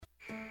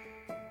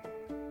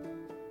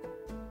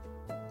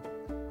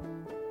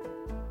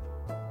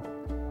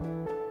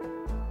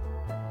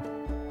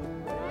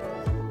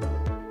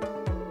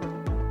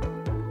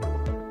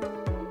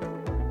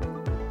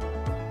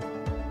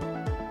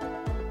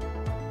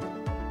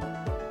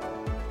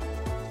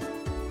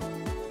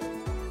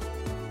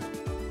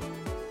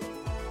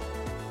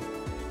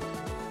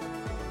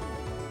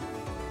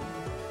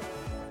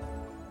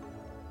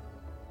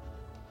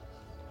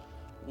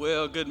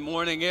Well, good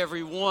morning,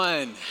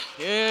 everyone.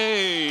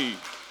 Hey,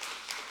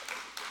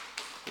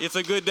 it's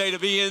a good day to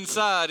be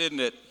inside,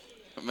 isn't it?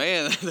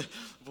 Man,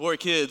 poor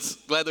kids,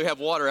 glad they have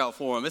water out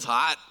for them. It's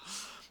hot.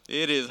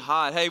 It is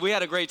hot. Hey, we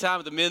had a great time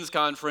at the men's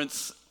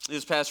conference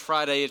this past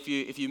Friday. If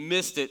you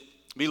missed it,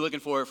 be looking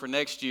for it for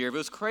next year. It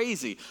was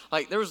crazy.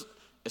 Like there was,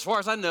 as far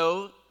as I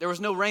know, there was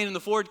no rain in the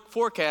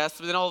forecast,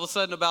 but then all of a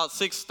sudden about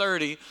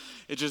 6:30,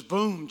 it just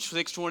boom,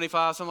 6:25,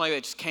 something like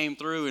that just came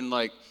through and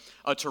like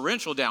a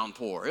torrential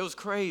downpour. It was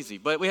crazy,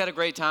 but we had a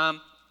great time.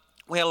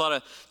 We had a lot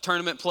of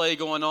tournament play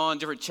going on,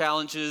 different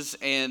challenges,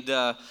 and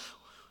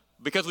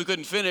because we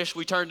couldn't finish,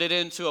 we turned it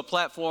into a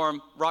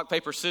platform rock,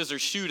 paper,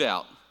 scissors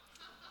shootout.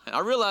 And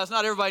I realized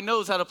not everybody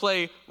knows how to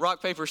play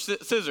rock, paper,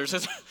 scissors.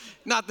 It's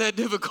not that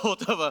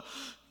difficult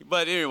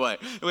but anyway,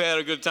 we had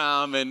a good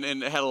time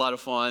and had a lot of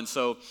fun.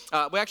 So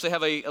we actually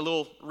have a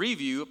little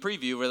preview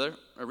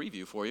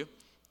for you.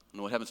 I don't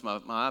know what happens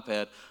to my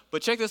iPad,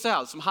 but check this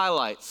out, some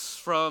highlights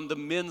from the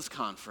men's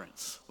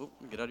conference. Oh,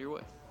 get out of your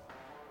way.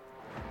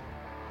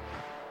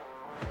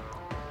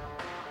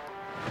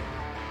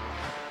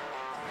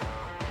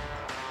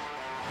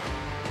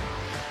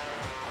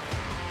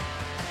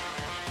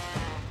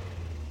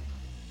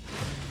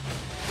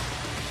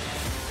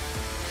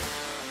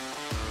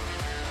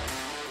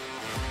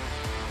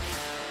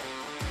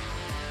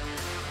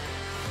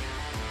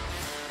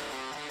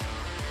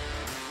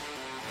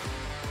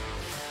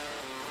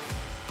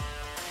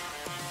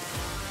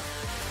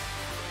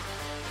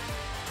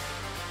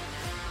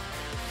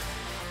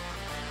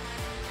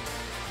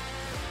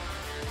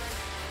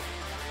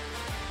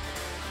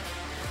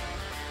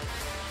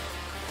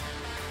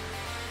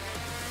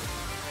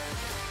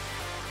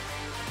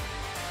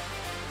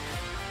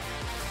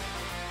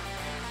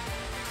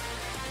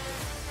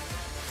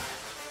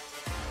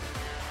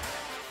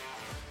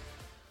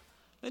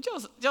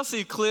 Did y'all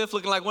see Cliff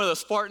looking like one of the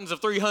Spartans of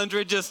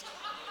 300? Just,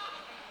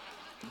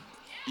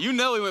 he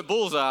went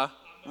bullseye,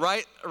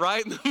 right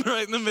in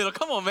the middle.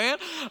 Come on, man.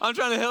 I'm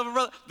trying to help him,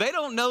 brother. They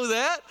don't know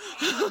that.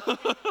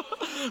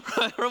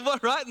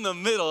 right in the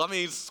middle. I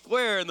mean,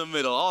 square in the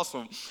middle.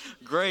 Awesome.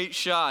 Great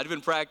shot. He'd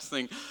been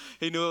practicing.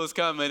 He knew it was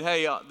coming.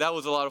 Hey, that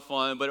was a lot of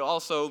fun, but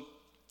also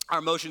our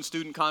Motion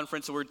Student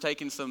Conference, so we're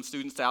taking some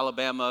students to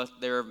Alabama.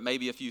 There may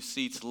be a few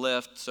seats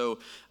left, so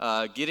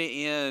get it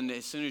in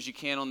as soon as you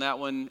can on that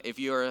one. If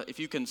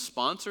you can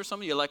sponsor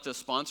somebody, you like to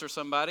sponsor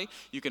somebody,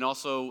 you can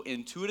also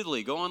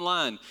intuitively go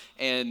online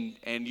and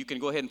you can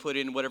go ahead and put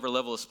in whatever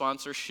level of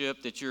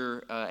sponsorship that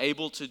you're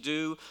able to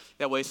do.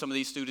 That way some of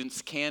these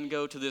students can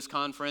go to this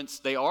conference.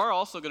 They are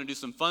also going to do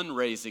some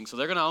fundraising, so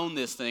they're going to own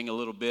this thing a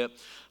little bit.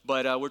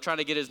 But we're trying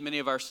to get as many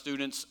of our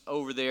students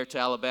over there to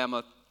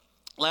Alabama.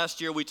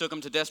 Last year, we took them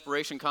to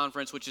Desperation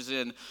Conference, which is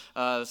in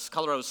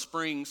Colorado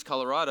Springs,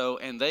 Colorado,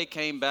 and they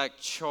came back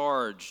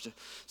charged.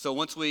 So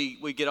once we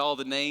get all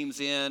the names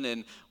in,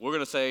 and we're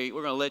going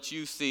to let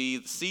you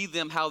see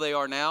them how they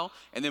are now,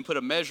 and then put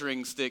a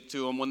measuring stick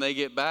to them. When they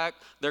get back,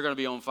 they're going to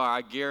be on fire.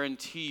 I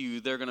guarantee you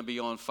they're going to be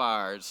on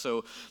fire.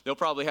 So they'll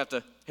probably have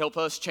to help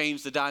us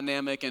change the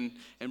dynamic and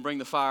bring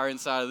the fire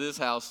inside of this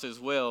house as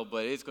well.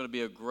 But it's going to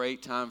be a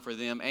great time for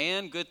them.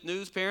 And good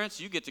news, parents,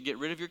 you get to get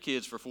rid of your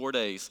kids for 4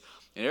 days.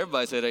 And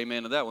everybody said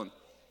amen to that one.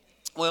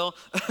 Well,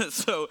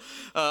 so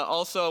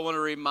also I want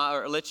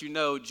to let you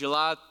know,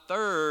 July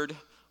 3rd,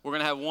 we're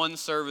going to have one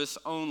service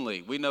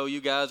only. We know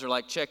you guys are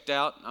like checked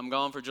out. I'm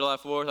gone for July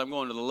 4th. I'm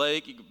going to the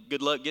lake.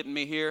 Good luck getting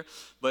me here.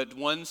 But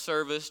one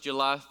service,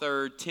 July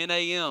 3rd, 10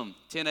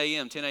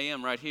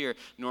 a.m. right here.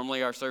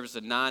 Normally our service is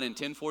at 9 and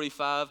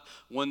 10:45.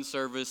 One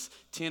service,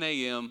 10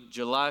 a.m.,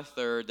 July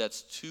 3rd.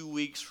 That's 2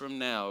 weeks from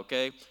now,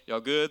 okay?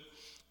 Y'all good?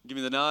 Give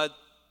me the nod.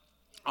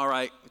 All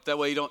right, that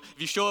way if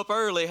you show up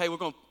early, hey, we're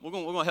going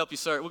to help you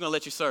serve. We're going to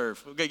let you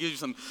serve. We're going to give you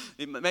some,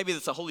 maybe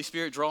it's the Holy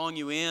Spirit drawing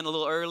you in a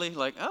little early,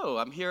 like, oh,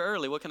 I'm here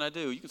early. What can I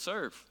do? You can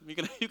serve.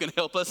 You can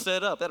help us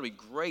set up. That'll be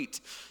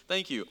great.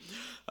 Thank you.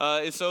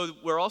 And so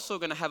we're also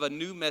going to have a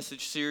new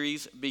message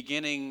series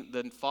beginning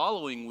the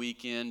following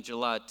weekend,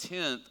 July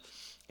 10th,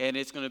 and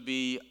it's going to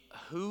be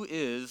who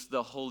is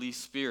the Holy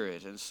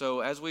Spirit? And so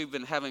as we've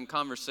been having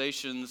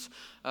conversations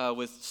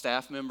with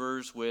staff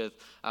members,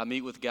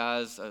 meet with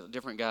guys,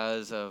 different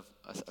guys, a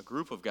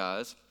group of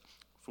guys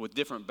with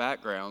different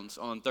backgrounds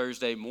on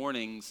Thursday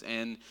mornings,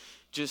 and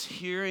just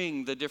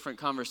hearing the different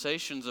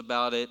conversations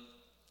about it,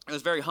 it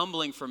was very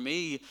humbling for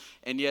me,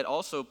 and yet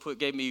also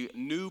gave me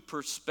new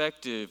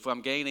perspective.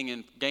 I'm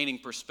gaining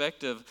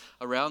perspective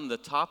around the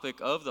topic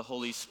of the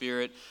Holy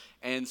Spirit,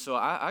 and so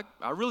I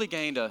really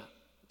gained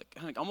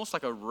almost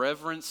like a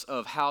reverence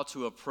of how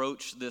to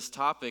approach this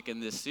topic in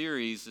this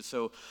series. And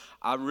so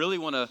I really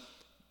want to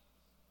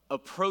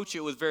approach it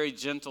with very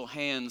gentle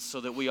hands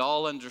so that we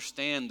all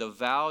understand the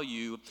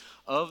value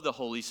of the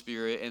Holy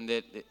Spirit and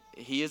that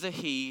he is a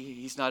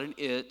he's not an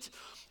it.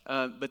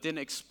 But then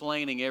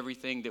explaining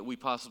everything that we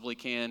possibly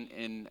can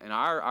in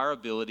our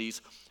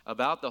abilities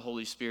about the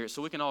Holy Spirit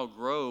so we can all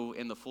grow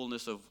in the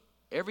fullness of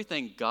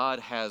everything God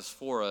has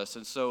for us.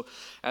 And so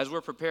as we're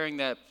preparing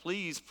that,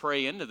 please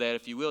pray into that,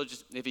 if you will.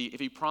 Just if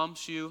he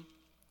prompts you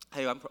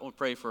Hey, I want to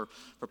pray for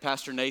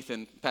Pastor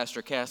Nathan,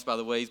 Pastor Cass, by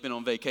the way. He's been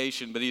on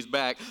vacation, but he's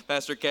back.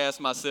 Pastor Cass,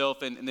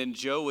 myself, and then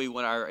Joey,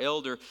 our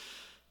elder,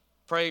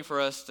 praying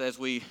for us as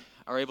we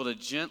are able to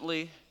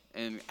gently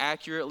and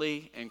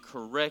accurately and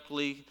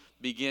correctly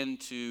begin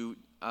to,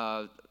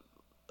 at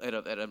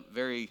a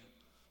very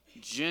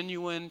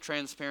genuine,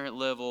 transparent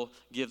level,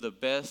 give the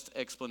best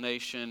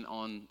explanation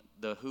on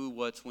the who,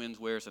 what's, when's,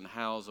 where's, and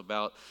how's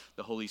about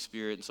the Holy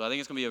Spirit. And so I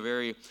think it's going to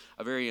be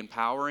a very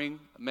empowering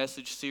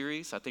message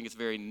series. I think it's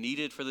very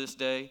needed for this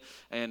day.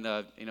 And,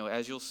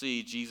 as you'll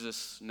see,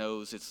 Jesus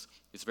knows it's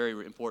very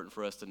important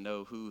for us to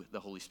know who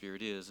the Holy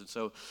Spirit is. And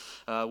so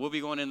we'll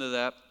be going into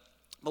that.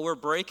 But we're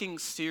breaking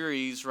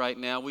series right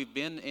now. We've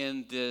been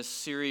in this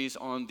series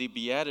on the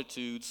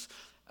Beatitudes,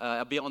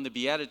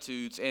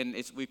 and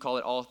we call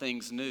it All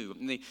Things New.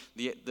 And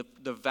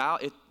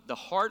the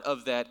heart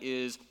of that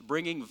is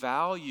bringing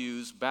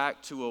values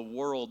back to a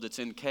world that's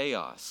in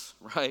chaos,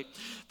 right?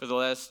 For the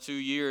last 2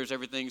 years,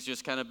 everything's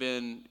just kind of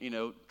been,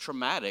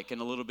 traumatic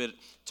and a little bit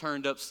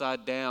turned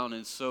upside down.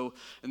 And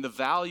the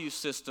value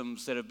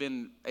systems that have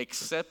been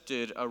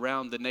accepted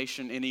around the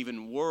nation and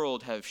even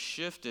world have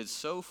shifted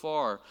so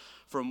far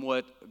from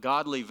what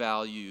godly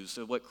values,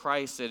 what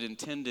Christ had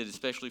intended,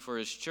 especially for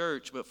his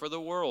church, but for the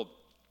world.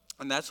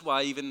 And that's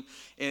why even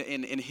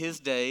in his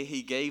day,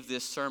 he gave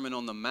this Sermon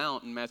on the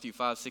Mount in Matthew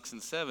 5, 6,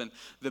 and 7,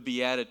 the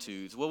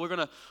Beatitudes. Well, we're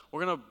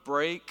gonna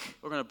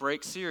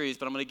break series,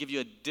 but I'm gonna give you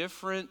a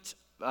different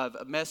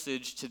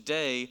message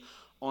today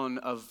on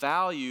a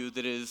value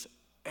that is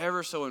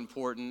ever so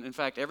important. In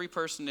fact, every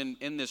person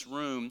in this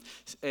room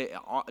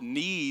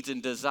needs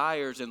and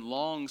desires and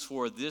longs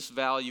for this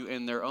value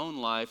in their own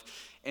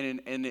life.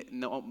 And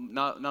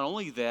not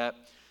only that,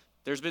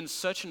 there's been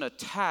such an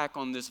attack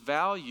on this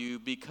value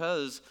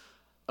because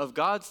of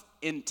God's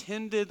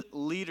intended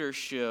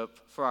leadership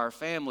for our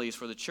families,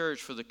 for the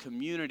church, for the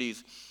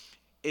communities,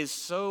 is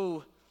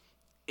so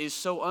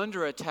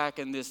under attack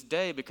in this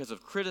day because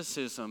of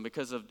criticism,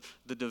 because of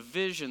the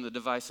division, the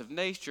divisive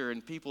nature,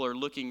 and people are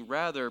looking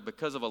rather,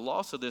 because of a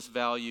loss of this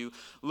value,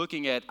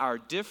 looking at our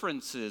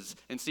differences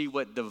and see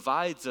what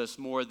divides us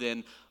more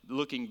than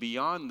looking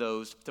beyond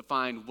those to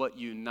find what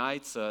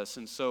unites us.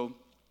 And so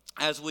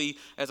as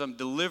I'm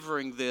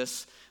delivering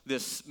this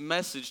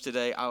message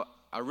today,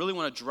 I really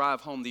want to drive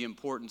home the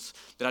importance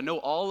that I know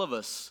all of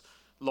us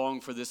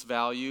long for this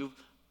value,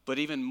 but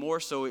even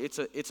more so, it's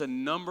a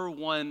number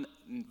one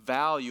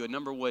value, a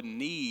number one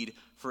need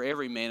for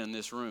every man in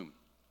this room.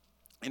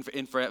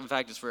 In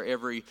fact, it's for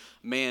every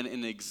man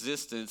in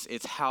existence.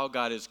 It's how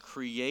God has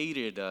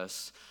created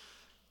us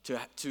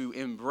to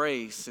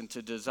embrace and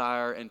to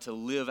desire and to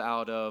live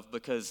out of,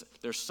 because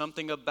there's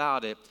something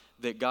about it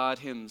that God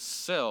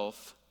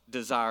himself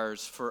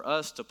desires for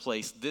us to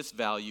place this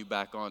value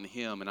back on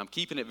him. And I'm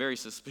keeping it very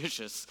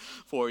suspicious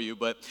for you,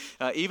 but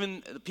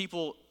even the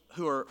people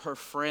who are her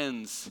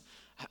friends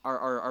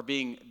are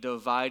being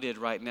divided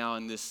right now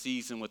in this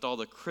season with all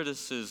the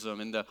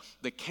criticism and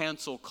the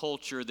cancel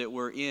culture that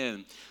we're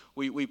in.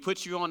 We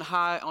put you on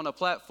high on a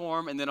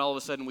platform, and then all of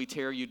a sudden we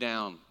tear you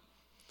down.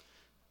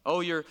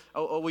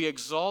 We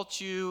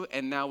exalt you,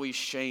 and now we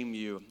shame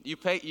you.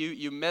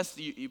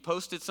 You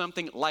posted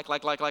something like,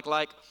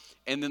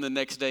 and then the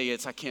next day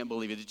it's, I can't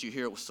believe it. Did you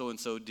hear what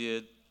so-and-so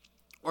did?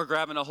 We're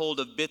grabbing a hold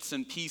of bits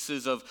and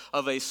pieces of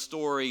a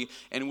story,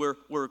 and we're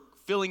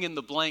filling in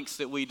the blanks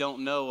that we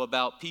don't know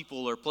about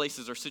people or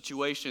places or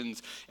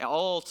situations, and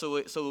all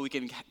so we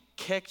can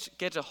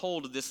catch a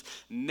hold of this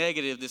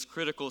negative, this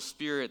critical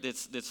spirit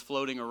that's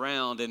floating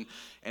around,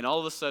 and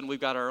all of a sudden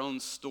we've got our own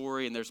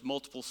story, and there's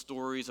multiple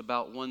stories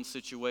about one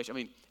situation. I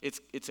mean,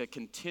 it's a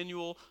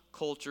continual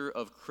culture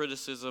of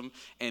criticism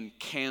and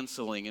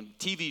canceling, and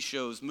TV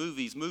shows,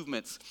 movies,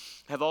 movements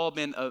have all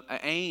been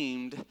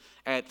aimed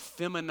at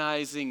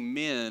feminizing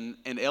men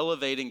and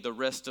elevating the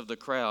rest of the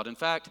crowd. In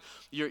fact,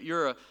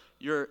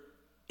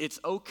 it's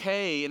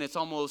okay and it's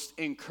almost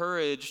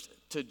encouraged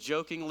to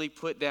jokingly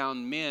put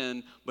down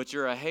men, but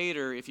you're a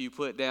hater if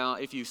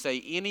you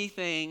say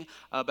anything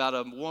about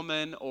a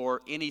woman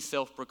or any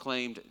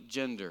self-proclaimed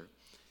gender.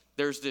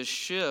 There's this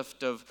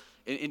shift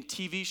in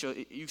TV shows,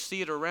 you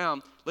see it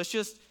around. Let's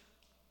just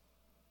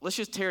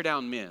tear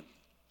down men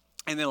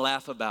and then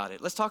laugh about it.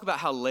 Let's talk about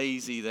how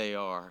lazy they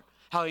are,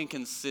 how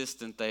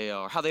inconsistent they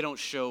are, how they don't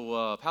show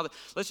up.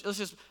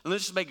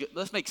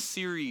 Let's make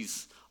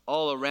series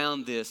all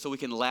around this so we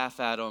can laugh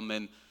at them.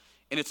 And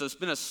it's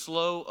been a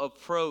slow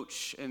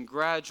approach and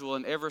gradual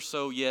and ever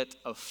so yet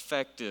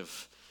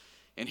effective.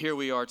 And here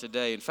we are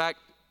today. In fact,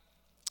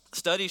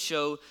 studies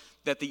show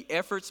that the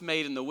efforts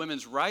made in the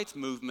women's rights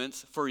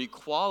movements for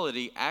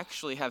equality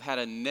actually have had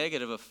a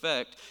negative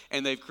effect,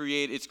 and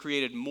it's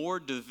created more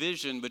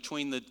division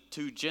between the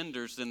two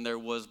genders than there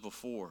was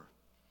before.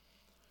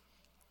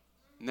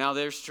 Now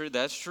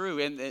that's true.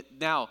 And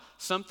now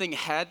something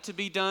had to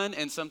be done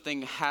and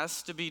something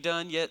has to be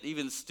done yet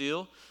even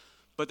still.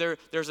 But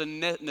there's a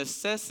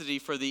necessity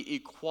for the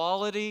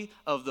equality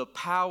of the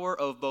power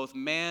of both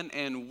man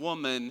and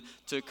woman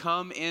to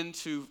come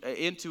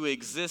into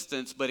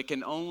existence, but it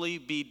can only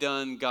be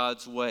done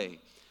God's way.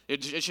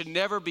 It should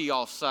never be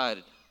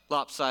lopsided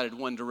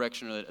one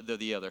direction or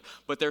the other.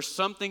 But there's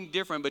something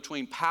different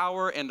between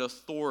power and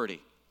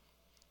authority.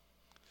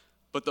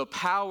 But the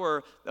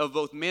power of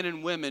both men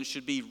and women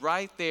should be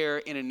right there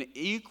in an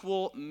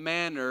equal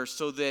manner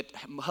so that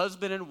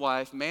husband and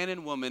wife, man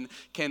and woman,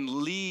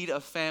 can lead a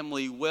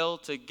family well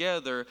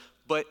together,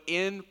 but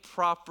in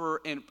proper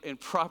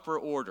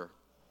order.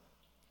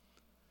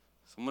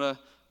 So I'm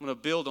gonna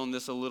build on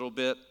this a little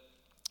bit,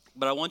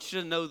 but I want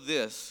you to know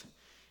this.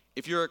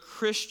 If you're a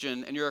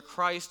Christian and you're a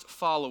Christ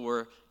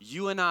follower,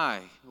 you and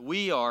I,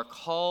 we are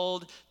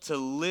called to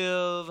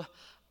live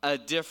a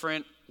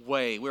different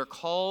way. We're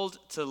called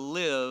to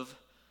live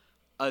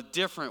a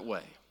different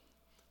way.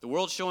 The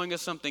world's showing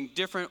us something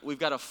different. We've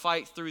got to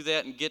fight through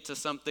that and get to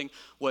something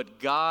what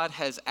God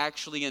has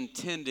actually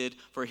intended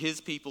for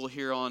his people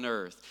here on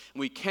earth. And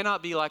we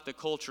cannot be like the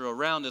culture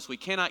around us. We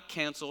cannot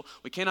cancel.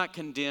 We cannot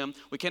condemn.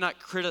 We cannot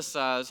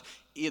criticize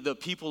the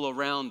people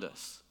around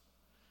us.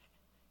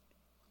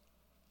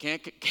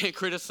 Can't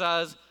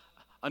criticize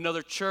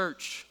another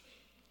church,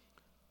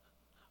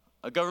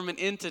 a government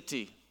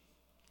entity,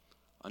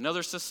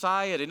 another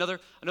society,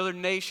 another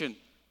nation.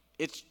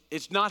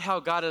 It's not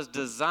how God has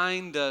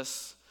designed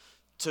us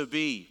to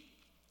be.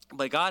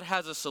 But God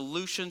has a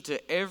solution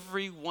to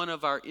every one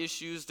of our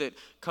issues that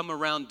come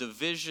around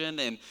division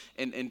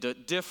and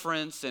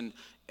difference and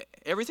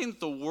everything that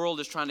the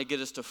world is trying to get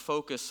us to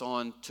focus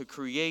on to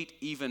create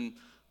even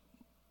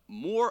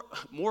more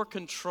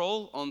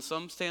control on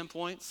some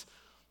standpoints,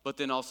 but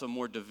then also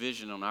more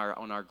division on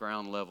our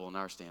ground level, on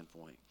our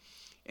standpoint.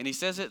 And he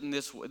says it in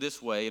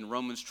this way in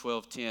Romans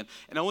 12:10.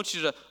 And I want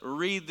you to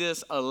read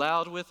this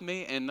aloud with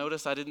me. And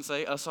notice I didn't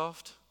say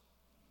soft.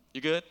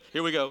 You good?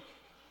 Here we go.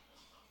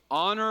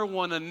 Honor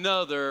one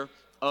another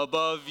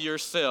above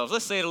yourselves.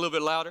 Let's say it a little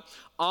bit louder.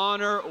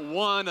 Honor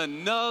one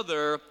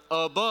another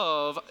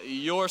above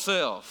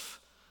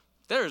yourself.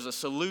 There's a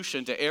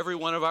solution to every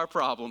one of our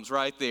problems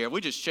right there. We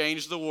just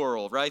changed the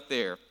world right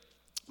there.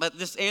 But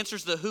this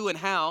answers the who and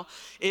how.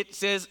 It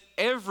says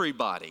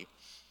everybody.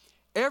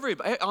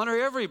 Everybody, honor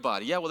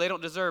everybody. Yeah, well, they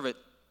don't deserve it.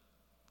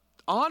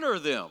 Honor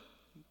them.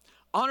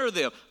 Honor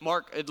them.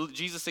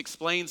 Jesus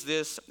explains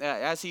this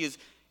as he's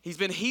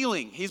been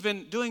healing. He's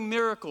been doing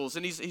miracles,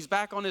 and he's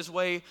back on his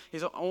way.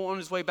 He's on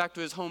his way back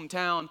to his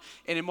hometown.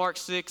 And in Mark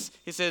 6,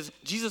 it says,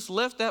 Jesus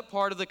left that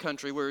part of the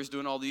country where he's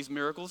doing all these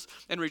miracles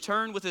and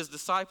returned with his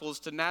disciples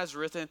to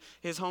Nazareth in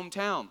his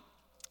hometown.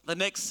 The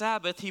next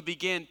Sabbath, he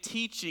began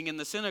teaching in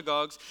the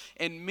synagogues,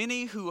 and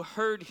many who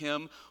heard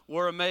him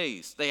were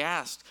amazed. They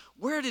asked,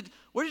 where did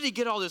he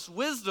get all this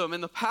wisdom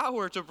and the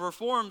power to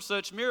perform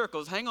such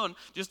miracles? Hang on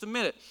just a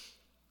minute.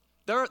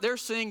 They're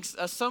seeing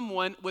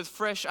someone with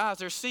fresh eyes.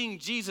 They're seeing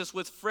Jesus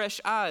with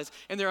fresh eyes,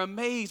 and they're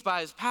amazed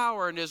by his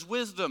power and his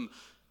wisdom.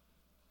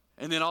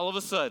 And then all of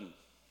a sudden,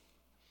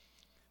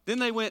 then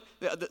they went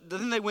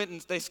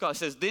and they scoffed. It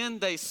says, then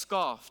they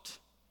scoffed.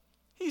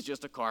 He's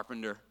just a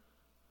carpenter.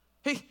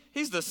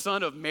 He's the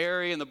son of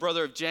Mary and the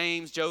brother of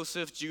James,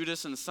 Joseph,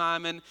 Judas, and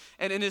Simon.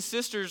 And his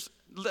sisters,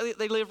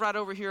 they live right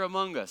over here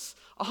among us.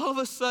 All of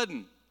a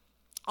sudden,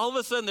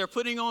 they're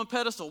putting on a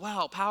pedestal.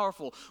 Wow,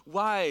 powerful,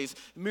 wise,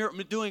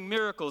 doing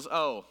miracles.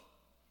 Oh,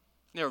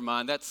 never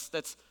mind.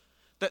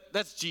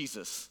 That's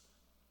Jesus.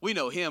 We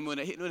know him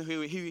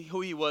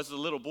who he was as a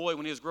little boy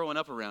when he was growing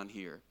up around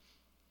here.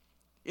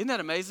 Isn't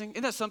that amazing?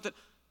 Isn't that something?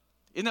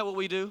 Isn't that what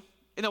we do?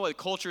 Isn't that what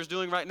the culture is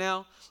doing right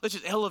now? Let's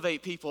just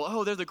elevate people.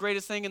 Oh, they're the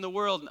greatest thing in the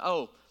world. And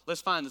oh, let's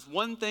find this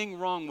one thing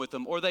wrong with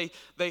them. Or they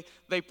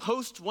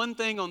post one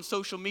thing on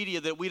social media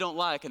that we don't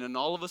like, and then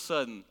all of a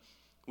sudden,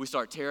 we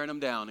start tearing them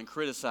down and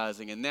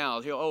criticizing. And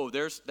now,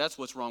 that's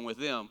what's wrong with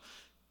them.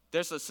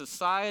 There's a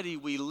society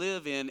we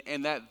live in,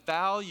 and that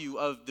value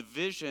of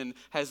division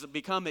has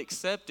become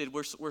accepted.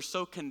 We're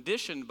so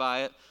conditioned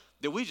by it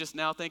that we just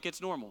now think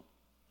it's normal.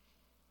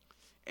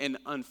 And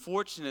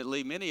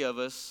unfortunately, many of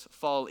us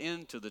fall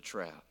into the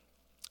trap.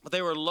 But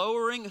they were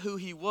lowering who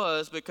he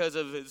was because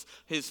of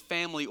his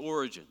family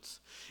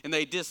origins. And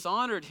they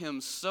dishonored him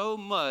so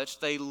much,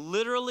 they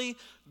literally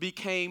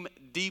became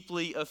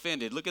deeply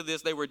offended. Look at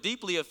this. They were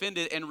deeply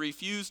offended and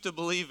refused to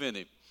believe in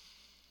him.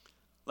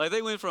 Like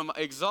they went from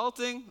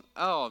exalting,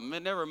 oh,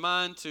 man, never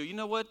mind, to, you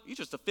know what? You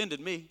just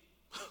offended me.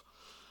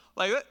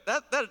 Like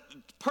that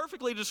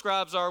perfectly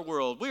describes our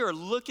world. We are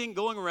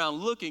going around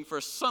looking for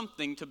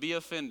something to be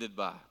offended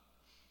by.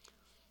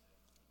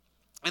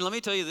 And let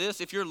me tell you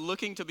this, if you're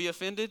looking to be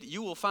offended,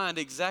 you will find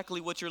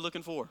exactly what you're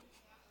looking for.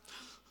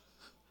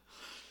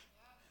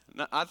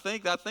 Now, I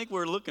think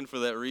we're looking for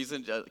that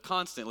reason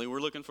constantly. We're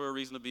looking for a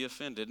reason to be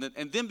offended.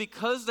 And then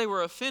because they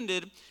were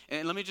offended,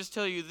 and let me just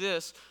tell you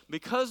this,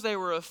 because they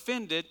were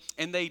offended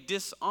and they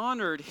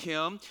dishonored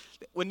him,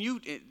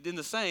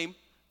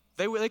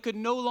 they could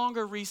no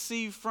longer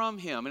receive from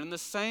him. And in the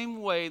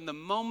same way, in the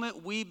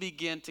moment we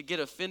begin to get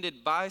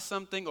offended by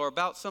something or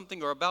about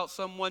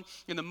someone,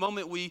 in the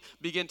moment we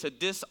begin to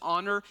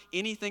dishonor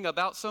anything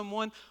about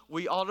someone,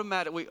 all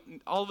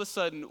of a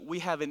sudden, we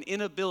have an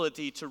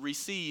inability to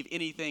receive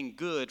anything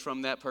good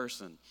from that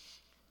person,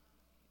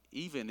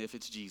 even if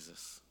it's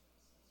Jesus.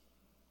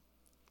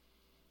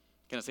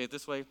 Can I say it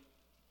this way?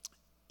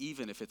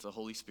 Even if it's the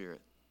Holy Spirit.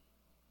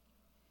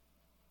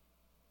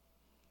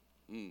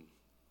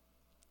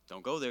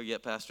 Don't go there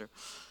yet, Pastor.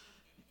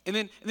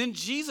 And then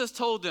Jesus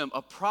told them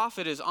a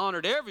prophet is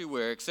honored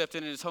everywhere except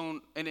in his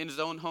own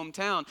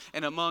hometown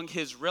and among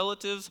his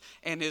relatives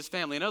and his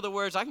family. In other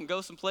words, I can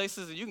go some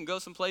places and you can go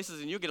some places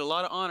and you'll get a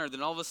lot of honor.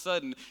 Then all of a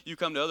sudden you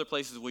come to other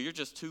places where you're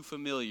just too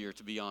familiar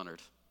to be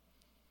honored.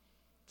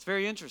 It's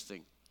very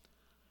interesting.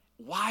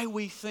 Why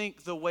we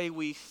think the way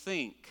we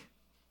think.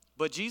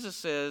 But Jesus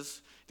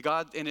says,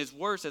 God in his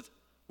word says,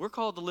 we're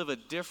called to live a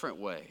different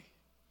way.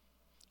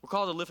 We're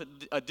called to live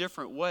a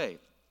different way.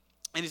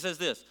 And he says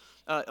this.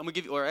 I'm going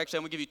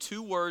to give you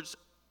two words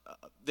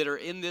that are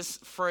in this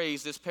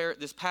phrase,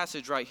 this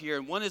passage right here.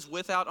 And one is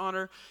without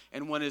honor,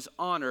 and one is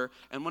honor.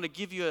 And I'm going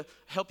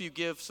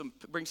to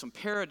bring some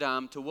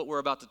paradigm to what we're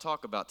about to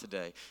talk about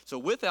today. So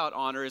without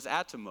honor is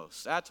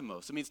atomos.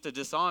 Atomos. It means to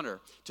dishonor,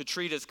 to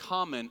treat as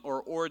common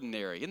or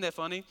ordinary. Isn't that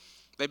funny?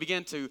 They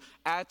began to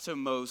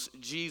atomos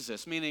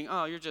Jesus, meaning,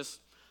 oh,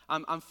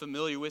 I'm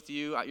familiar with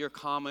you. You're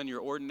common.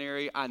 You're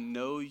ordinary. I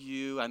know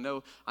you. I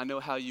know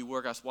how you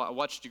work. I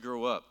watched you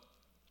grow up.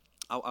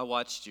 I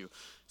watched you.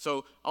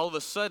 So all of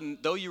a sudden,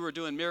 though you were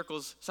doing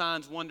miracles,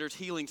 signs, wonders,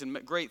 healings, and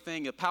great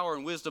thing, of power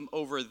and wisdom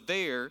over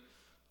there,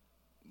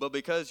 but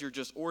because you're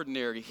just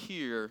ordinary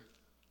here,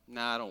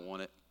 I don't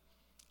want it.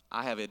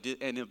 I have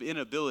an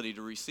inability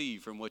to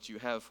receive from what you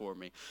have for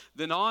me.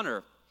 Then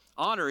honor.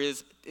 Honor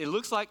is, it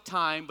looks like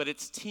time, but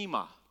it's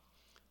tima.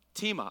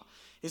 Tima.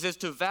 It says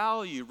to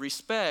value,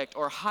 respect,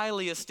 or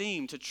highly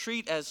esteem, to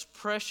treat as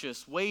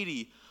precious,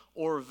 weighty,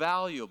 or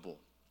valuable.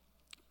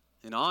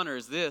 And honor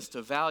is this,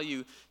 to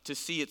value, to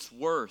see its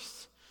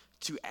worth,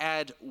 to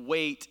add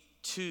weight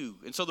to.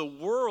 And so the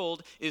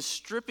world is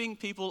stripping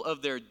people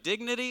of their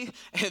dignity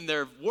and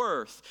their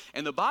worth.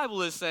 And the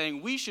Bible is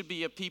saying we should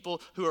be a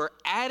people who are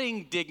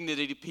adding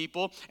dignity to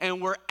people, and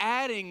we're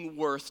adding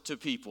worth to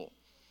people.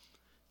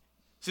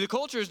 See, the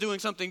culture is doing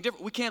something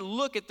different. We can't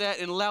look at that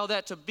and allow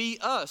that to be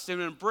us and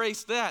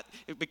embrace that.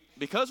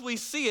 Because we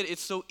see it,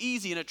 it's so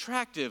easy and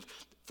attractive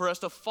for us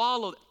to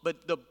follow.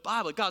 But the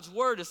Bible, God's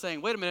word is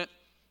saying, wait a minute,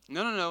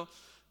 no.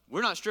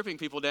 We're not stripping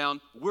people down.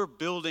 We're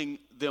building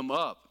them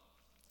up.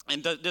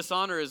 And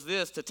dishonor is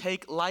this, to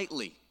take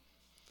lightly.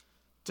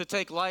 To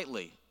take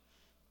lightly.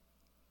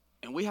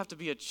 And we have to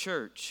be a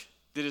church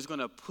that is going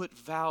to put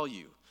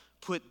value,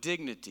 put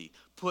dignity,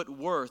 put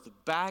worth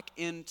back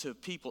into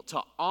people,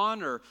 to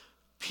honor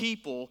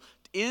people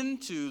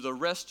into the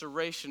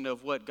restoration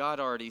of what God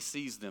already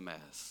sees them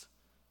as.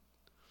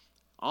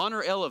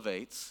 Honor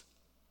elevates,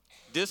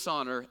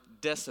 dishonor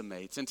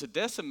decimates. And to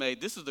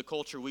decimate, this is the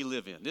culture we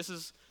live in. This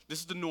is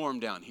the norm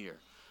down here.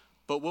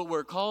 But what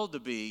we're called to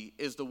be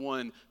is the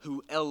one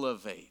who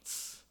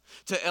elevates.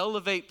 To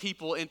elevate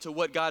people into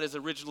what God has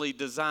originally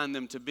designed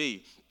them to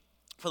be.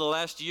 For the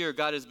last year,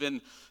 God has been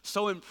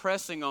so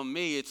impressing on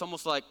me. It's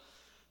almost like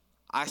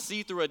I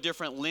see through a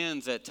different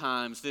lens at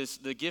times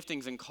the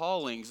giftings and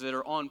callings that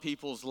are on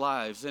people's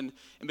lives. And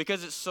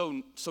because it's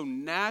so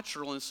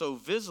natural and so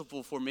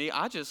visible for me,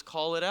 I just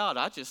call it out.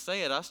 I just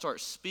say it. I start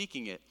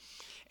speaking it.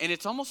 And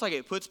it's almost like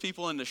it puts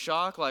people into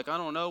shock, like, I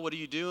don't know, what are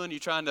you doing? You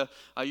trying to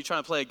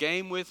play a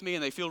game with me?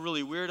 And they feel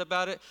really weird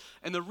about it.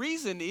 And the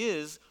reason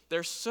is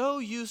they're so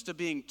used to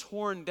being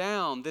torn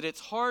down that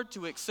it's hard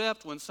to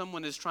accept when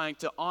someone is trying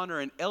to honor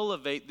and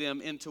elevate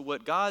them into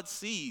what God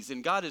sees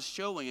and God is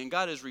showing and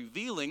God is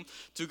revealing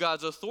to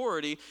God's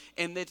authority.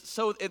 And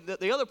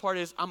the other part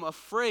is I'm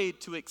afraid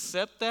to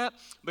accept that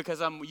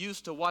because I'm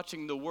used to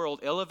watching the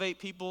world elevate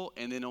people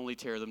and then only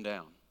tear them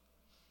down.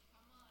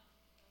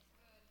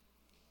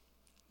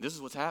 This is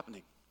what's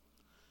happening.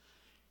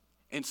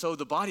 And so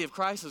the body of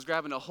Christ is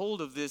grabbing a hold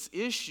of this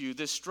issue,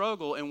 this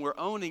struggle, and we're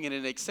owning it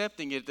and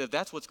accepting it that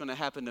that's what's going to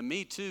happen to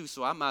me too,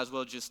 so I might as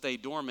well just stay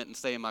dormant and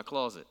stay in my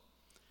closet.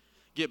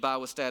 Get by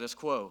with status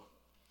quo.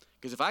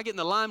 Because if I get in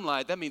the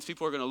limelight, that means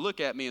people are going to look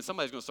at me and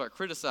somebody's going to start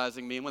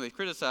criticizing me, and when they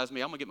criticize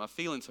me, I'm going to get my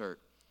feelings hurt.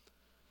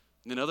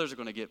 And then others are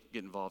going to get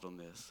involved in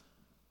this.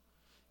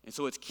 And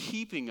so it's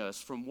keeping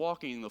us from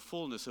walking in the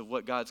fullness of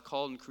what God's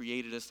called and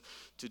created us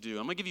to do.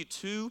 I'm going to give you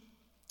two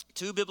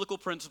biblical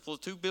principles,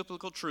 two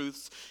biblical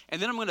truths, and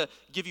then I'm going to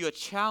give you a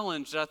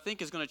challenge that I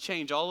think is going to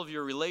change all of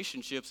your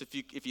relationships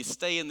if you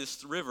stay in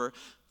this river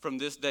from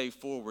this day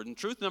forward. And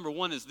truth number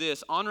one is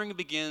this: honoring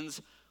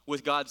begins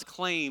with God's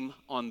claim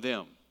on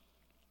them.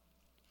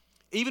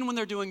 Even when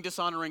they're doing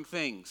dishonoring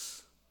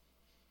things.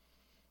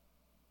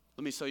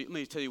 Let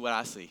me tell you what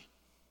I see.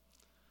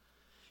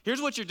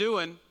 Here's what you're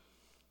doing,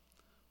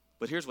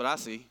 but here's what I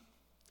see.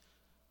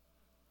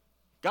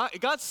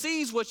 God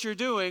sees what you're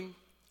doing,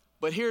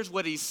 but here's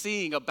what he's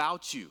seeing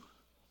about you.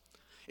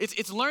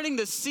 It's learning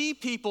to see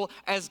people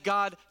as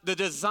God, the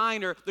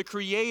designer, the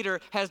creator,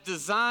 has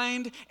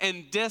designed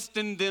and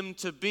destined them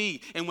to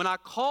be. And when I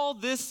call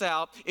this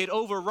out, it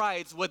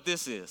overrides what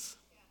this is.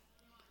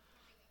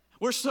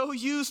 We're so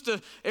used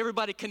to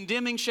everybody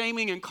condemning,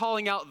 shaming, and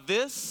calling out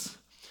this.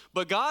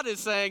 But God is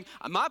saying,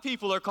 my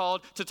people are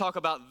called to talk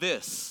about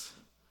this.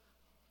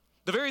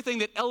 The very thing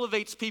that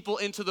elevates people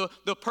into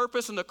the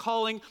purpose and the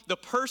calling, the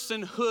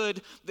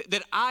personhood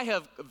that I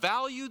have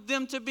valued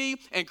them to be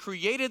and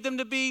created them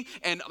to be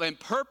and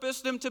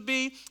purposed them to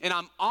be, and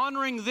I'm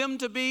honoring them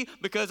to be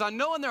because I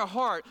know in their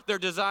heart they're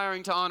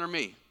desiring to honor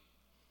me.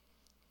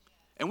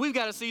 And we've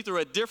got to see through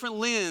a different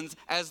lens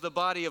as the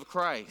body of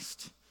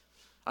Christ.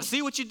 I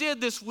see what you did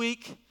this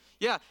week.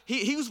 Yeah,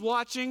 he was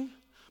watching,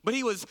 but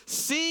he was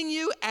seeing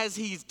you as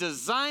he's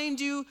designed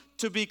you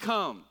to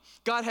become.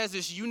 God has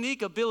this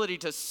unique ability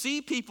to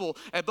see people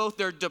at both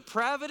their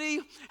depravity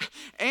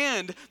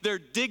and their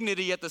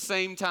dignity at the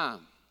same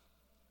time.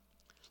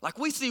 Like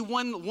we see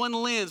one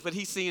lens, but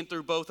he's seeing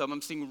through both of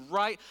them.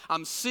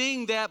 I'm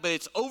seeing that, but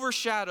it's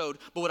overshadowed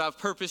by what I've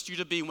purposed you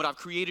to be and what I've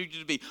created you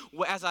to be.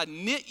 As I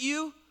knit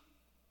you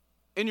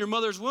in your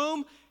mother's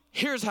womb,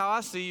 here's how I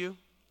see you.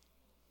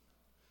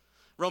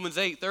 Romans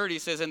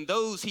 8:30 says, and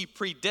those he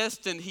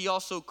predestined, he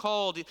also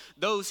called.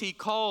 Those he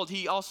called,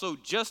 he also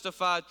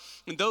justified.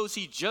 And those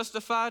he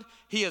justified,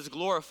 he has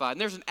glorified.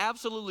 And there's an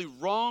absolutely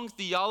wrong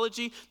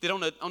theology that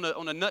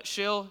on a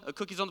nutshell,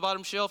 cookies on the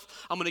bottom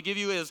shelf, I'm going to give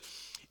you is,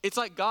 it's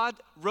like God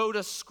wrote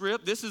a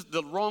script. This is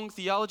the wrong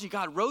theology.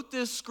 God wrote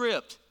this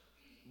script,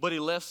 but he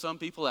left some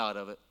people out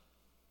of it.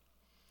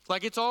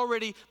 Like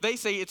they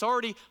say it's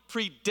already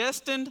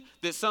predestined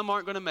that some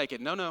aren't going to make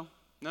it. No.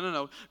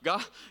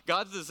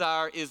 God's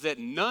desire is that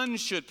none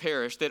should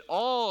perish, that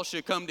all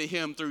should come to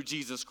him through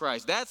Jesus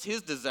Christ. That's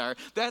his desire.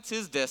 That's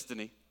his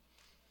destiny.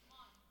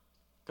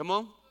 Come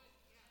on.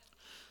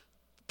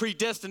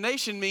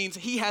 Predestination means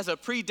he has a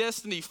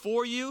predestiny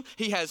for you.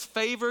 He has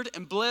favored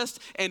and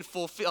blessed and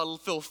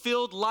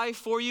fulfilled life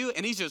for you,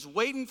 and he's just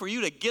waiting for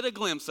you to get a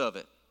glimpse of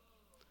it.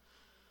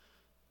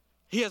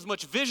 He has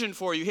much vision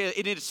for you.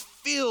 It is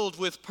filled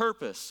with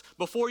purpose.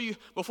 Before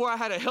I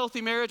had a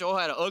healthy marriage,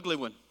 I had an ugly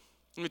one.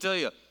 Let me tell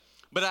you.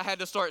 But I had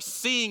to start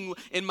seeing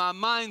in my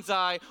mind's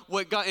eye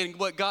what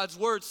God's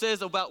word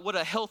says about what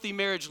a healthy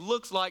marriage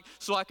looks like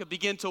so I could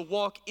begin to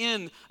walk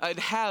in and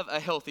have a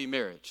healthy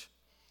marriage.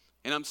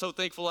 And I'm so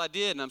thankful I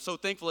did, and I'm so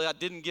thankful I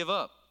didn't give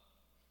up.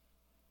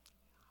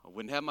 I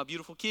wouldn't have my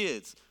beautiful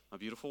kids, my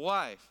beautiful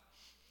wife,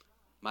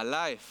 my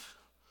life.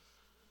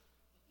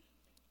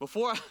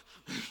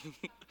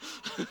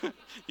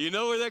 You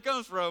know where that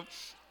comes from.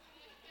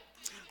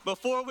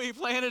 Before we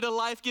planted a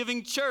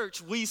life-giving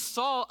church, we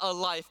saw a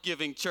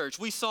life-giving church.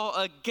 We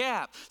saw a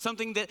gap,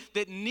 something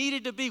that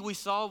needed to be. We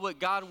saw what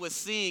God was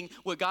seeing,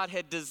 what God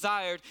had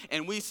desired,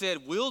 and we said,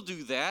 we'll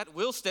do that.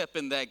 We'll step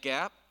in that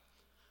gap.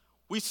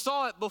 We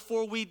saw it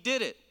before we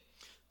did it.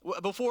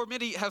 Before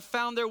many have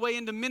found their way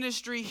into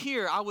ministry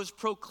here, I was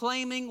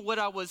proclaiming what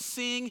I was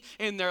seeing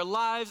in their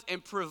lives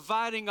and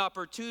providing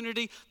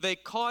opportunity. They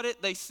caught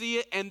it, they see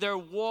it, and they're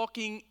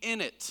walking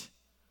in it.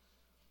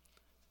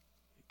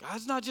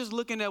 God's not just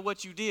looking at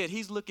what you did.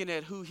 He's looking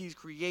at who he's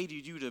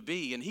created you to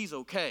be, and he's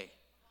okay.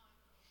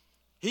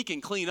 He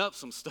can clean up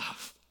some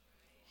stuff.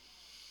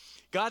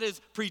 God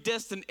has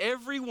predestined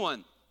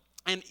everyone,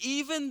 and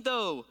even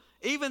though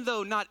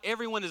not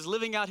everyone is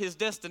living out his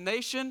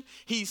destination,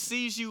 he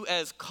sees you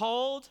as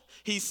called,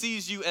 he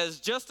sees you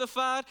as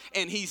justified,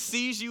 and he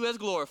sees you as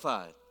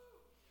glorified.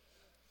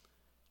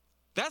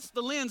 That's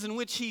the lens in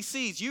which he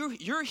sees.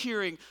 You're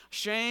hearing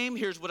shame,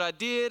 here's what I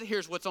did,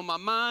 here's what's on my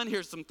mind,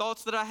 here's some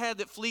thoughts that I had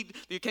that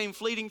came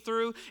fleeting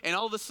through, and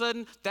all of a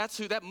sudden,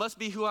 that must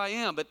be who I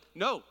am. But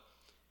no,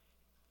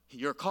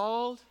 you're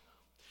called,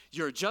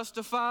 you're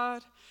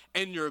justified,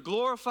 and you're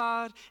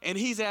glorified, and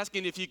he's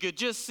asking if you could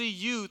just see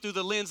you through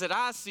the lens that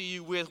I see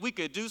you with, we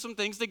could do some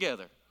things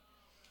together.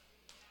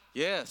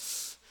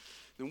 Yes.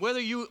 And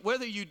whether you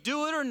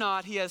do it or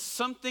not, he has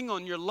something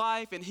on your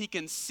life, and he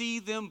can see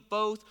them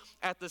both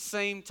at the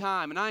same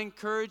time. And I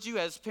encourage you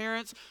as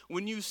parents,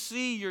 when you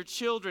see your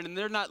children and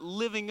they're not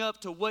living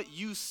up to what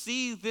you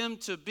see them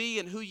to be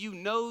and who you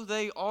know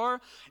they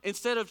are,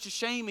 instead of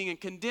shaming and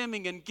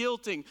condemning and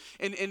guilting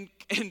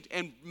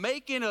and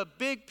making a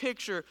big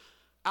picture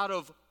out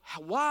of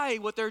why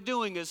what they're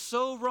doing is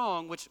so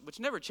wrong, which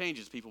never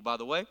changes people, by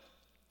the way.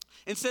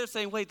 Instead of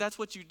saying, wait, that's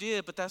what you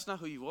did, but that's not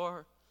who you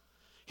are.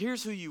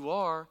 Here's who you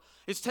are.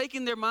 It's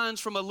taking their minds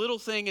from a little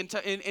thing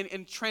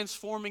and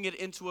transforming it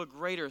into a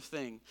greater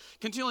thing.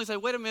 Continually say,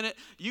 wait a minute,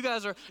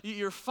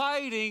 you're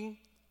fighting,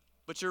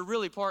 but you're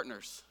really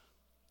partners.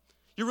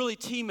 You're really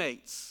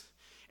teammates.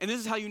 And this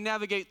is how you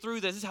navigate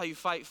through this. This is how you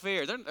fight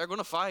fair. They're going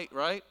to fight,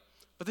 right?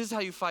 But this is how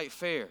you fight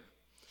fair.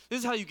 This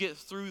is how you get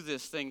through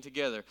this thing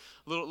together.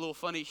 A little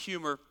funny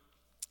humor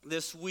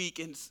this week,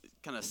 and it's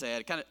kind of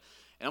sad. And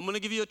I'm going to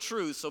give you a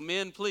truth, so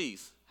men,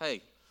 please,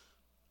 hey,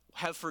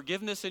 have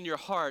forgiveness in your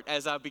heart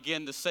as I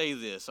begin to say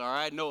this, all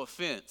right? No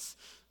offense.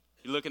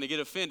 You're looking to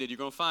get offended, you're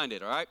going to find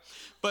it, all right?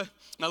 But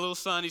my little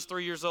son, he's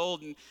 3 years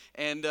old,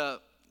 and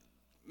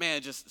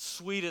man, just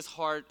sweet as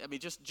heart. I mean,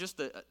 just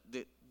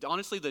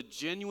honestly, the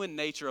genuine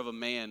nature of a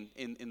man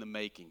in the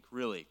making,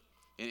 really.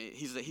 And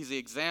he's the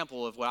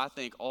example of what I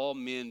think all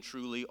men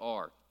truly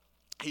are.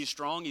 He's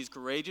strong, he's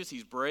courageous,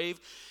 he's brave,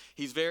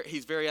 he's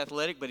very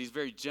athletic, but he's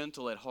very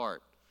gentle at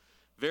heart,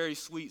 very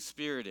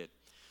sweet-spirited.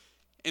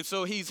 And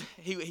so he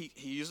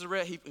used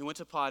he went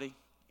to potty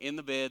in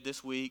the bed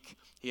this week.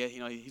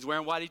 He's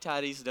wearing whitey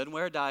tighties, doesn't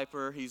wear a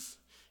diaper. He's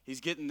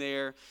getting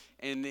there,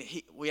 and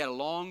we had a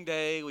long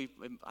day.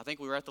 I think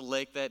we were at the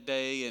lake that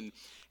day,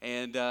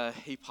 and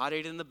he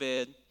pottied in the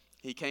bed.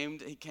 He came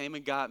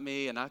and got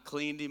me, and I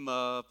cleaned him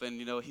up, and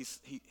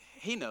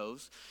he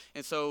knows.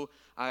 And so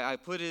I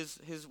put his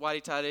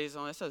whitey tighties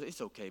on. I said,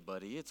 "It's okay,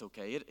 buddy. It's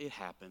okay. It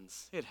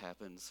happens. It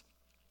happens."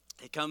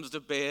 He comes to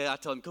bed. I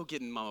tell him, "Go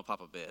get in Mama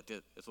Papa bed."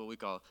 That's what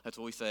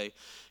we say.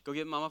 Go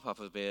get in Mama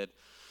Papa's bed.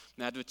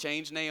 And I had to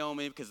change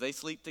Naomi because they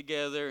sleep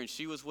together, and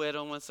she was wet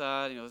on one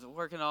side. It was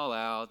working all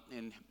out,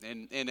 and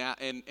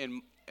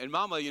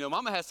Mama,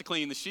 Mama has to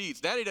clean the sheets.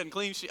 Daddy doesn't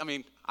clean sheets. I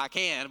mean, I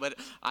can, but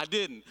I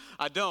didn't.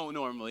 I don't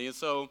normally. And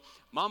so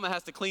Mama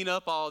has to clean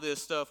up all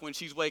this stuff when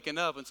she's waking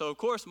up. And so, of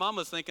course,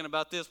 Mama's thinking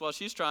about this while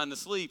she's trying to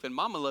sleep, and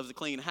Mama loves a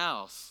clean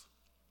house.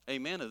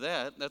 Amen to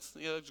that.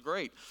 It's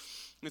great.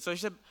 And so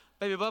she said,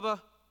 "Baby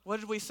Bubba, what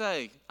did we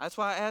say? That's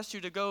why I asked you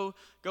to go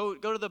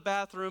to the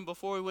bathroom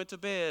before we went to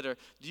bed. Or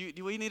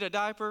do we need a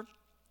diaper?"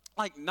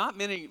 Like, not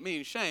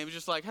meaning shame. It's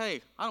just like,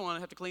 "Hey, I don't want to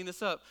have to clean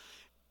this up."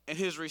 And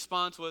his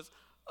response was,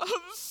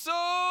 "I'm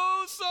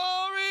so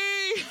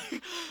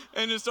sorry,"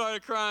 and just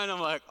started crying. I'm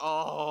like,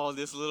 "Oh,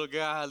 this little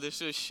guy,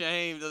 this is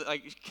shame,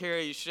 like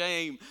carries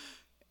shame."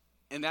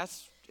 And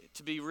that's,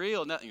 to be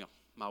real,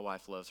 my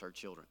wife loves her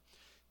children.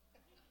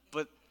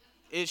 But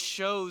it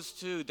shows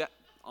too that,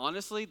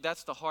 honestly,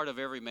 that's the heart of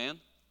every man.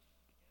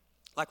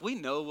 Like, we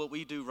know what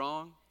we do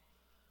wrong.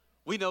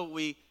 We know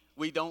we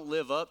don't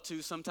live up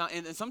to sometimes.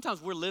 And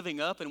sometimes we're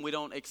living up and we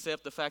don't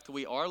accept the fact that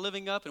we are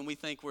living up, and we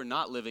think we're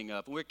not living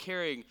up. And we're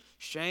carrying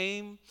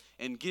shame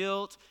and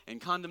guilt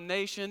and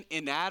condemnation,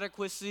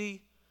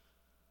 inadequacy.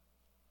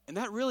 And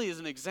that really is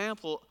an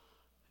example.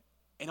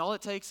 And all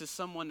it takes is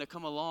someone to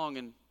come along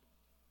and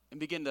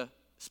begin to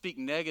speak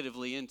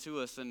negatively into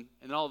us. And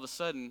all of a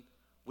sudden,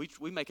 we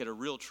make it a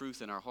real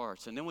truth in our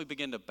hearts. And then we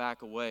begin to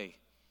back away.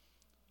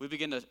 We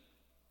begin to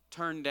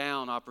turn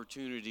down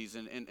opportunities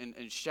and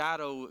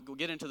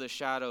get into the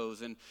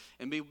shadows and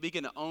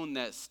begin to own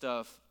that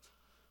stuff.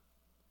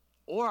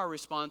 Or our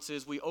response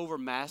is we over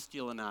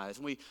masculinize,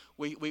 and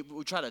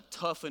we try to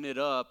toughen it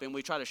up, and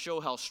we try to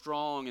show how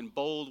strong and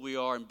bold we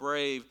are and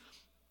brave.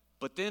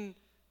 But then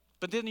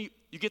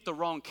you get the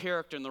wrong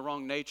character and the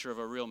wrong nature of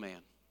a real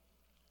man.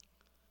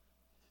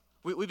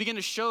 We begin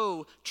to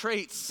show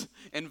traits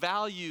and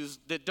values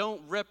that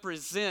don't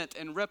represent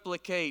and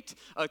replicate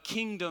a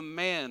kingdom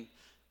man,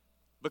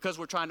 because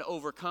we're trying to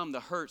overcome the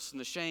hurts and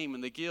the shame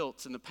and the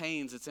guilt and the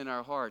pains that's in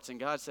our hearts.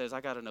 And God says,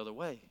 "I got another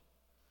way."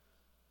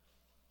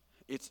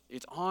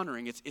 It's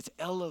honoring, it's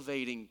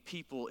elevating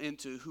people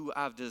into who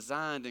I've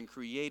designed and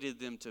created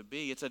them to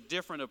be. It's a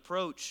different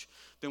approach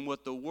than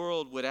what the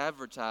world would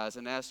advertise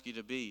and ask you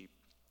to be.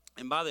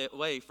 And by the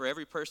way, for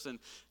every person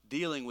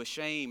dealing with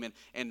shame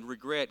and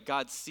regret,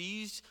 God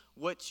sees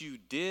what you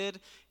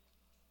did,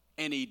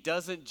 and He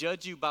doesn't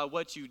judge you by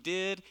what you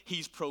did.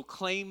 He's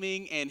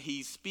proclaiming and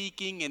He's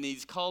speaking and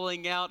He's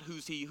calling out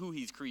who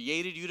He's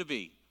created you to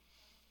be.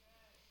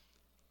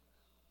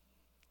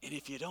 And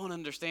if you don't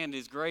understand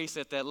His grace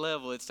at that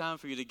level, it's time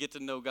for you to get to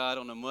know God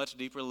on a much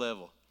deeper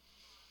level.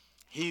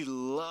 He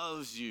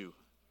loves you.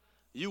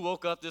 You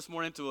woke up this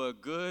morning to a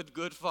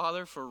good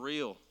Father for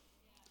real.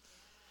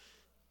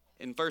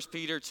 In 1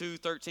 Peter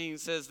 2:13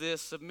 says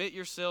this, "Submit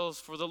yourselves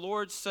for the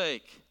Lord's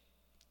sake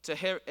to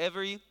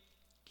every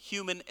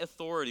human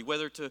authority,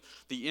 whether to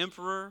the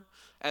emperor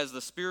as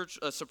the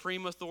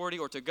supreme authority,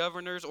 or to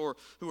governors, or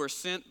who are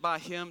sent by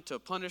him to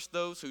punish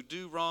those who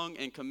do wrong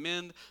and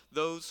commend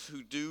those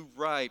who do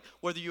right."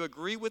 Whether you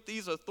agree with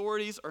these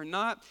authorities or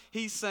not,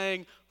 he's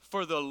saying,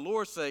 for the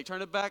Lord's sake,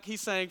 turn it back, he's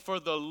saying, for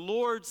the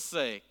Lord's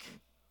sake,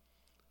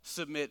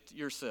 submit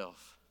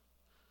yourself.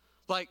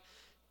 Like,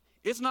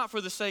 it's not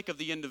for the sake of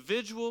the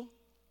individual,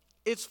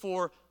 it's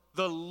for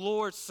the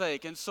Lord's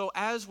sake. And so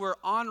as we're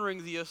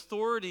honoring the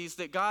authorities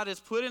that God has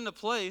put into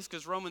place,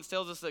 because Romans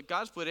tells us that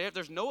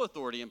there's no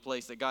authority in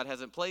place that God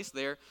hasn't placed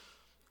there,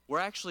 we're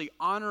actually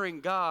honoring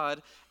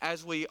God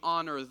as we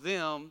honor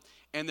them,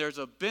 and there's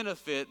a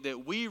benefit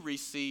that we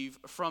receive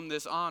from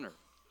this honor.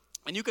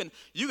 And you can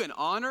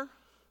honor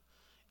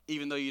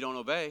even though you don't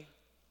obey.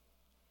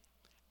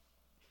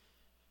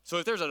 So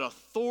if there's an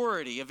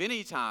authority of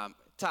any type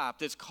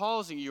that's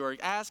causing you or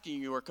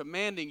asking you or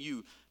commanding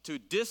you to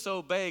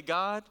disobey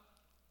God,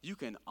 you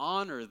can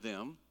honor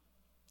them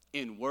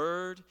in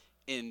word,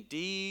 in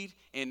deed,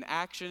 in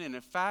action. And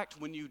in fact,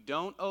 when you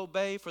don't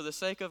obey for the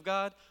sake of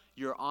God,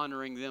 you're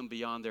honoring them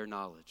beyond their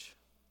knowledge.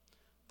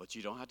 But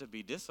you don't have to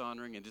be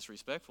dishonoring and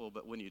disrespectful,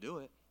 but when you do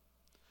it.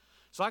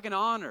 So I can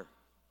honor.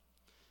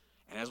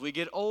 And as we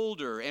get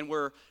older and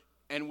we're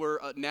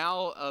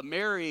now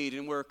married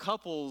and we're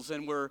couples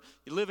and we're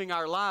living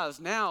our lives,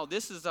 now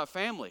this is our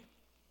family.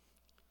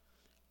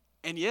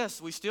 And yes,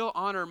 we still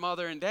honor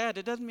mother and dad.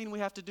 It doesn't mean we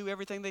have to do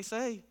everything they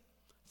say.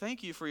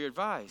 Thank you for your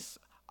advice.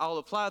 I'll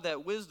apply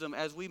that wisdom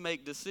as we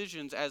make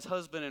decisions as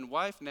husband and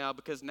wife now,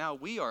 because now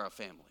we are a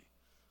family.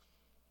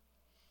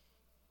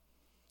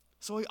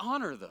 So we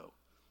honor, though.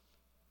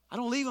 I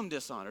don't leave them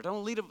dishonored. I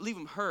don't leave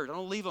them hurt. I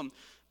don't leave them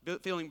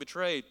feeling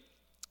betrayed.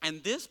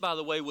 And this, by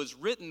the way, was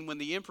written when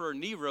the Emperor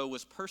Nero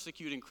was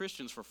persecuting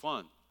Christians for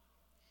fun.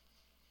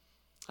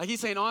 Like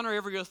he's saying, honor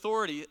every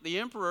authority. The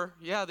emperor,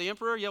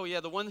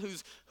 the one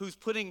who's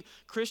putting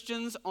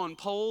Christians on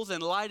poles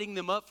and lighting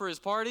them up for his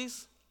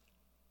parties.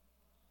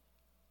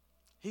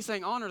 He's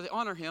saying,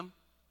 honor him.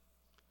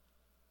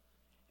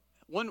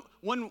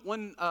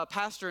 One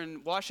pastor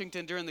in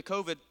Washington during the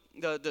COVID,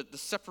 the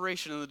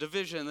separation and the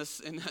division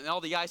and all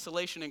the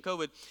isolation in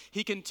COVID,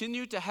 he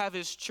continued to have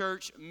his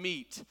church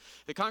meet.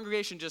 The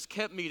congregation just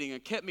kept meeting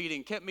and kept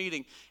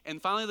meeting.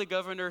 And finally the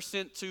governor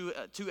sent two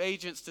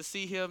agents to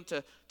see him,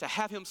 to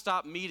have him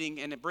stop meeting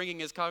and bringing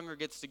his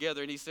congregants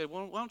together. And he said,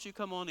 well, why don't you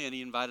come on in?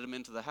 He invited him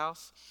into the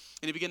house.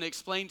 And he began to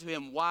explain to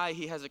him why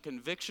he has a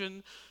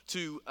conviction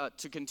to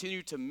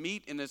continue to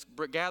meet and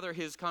gather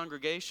his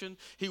congregation.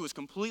 He was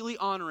completely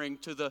honoring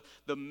to the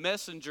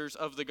messengers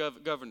of the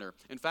governor.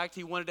 In fact,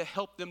 he wanted to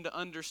help them to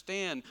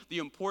understand the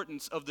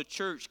importance of the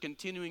church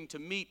continuing to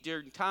meet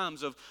during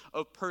times of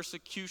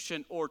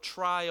persecution or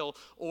trial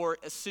or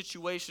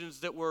situations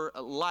that were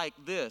like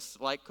this,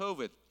 like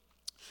COVID.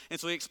 And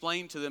so he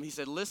explained to them,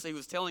 he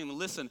was telling them,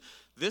 listen,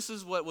 this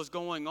is what was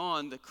going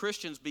on. The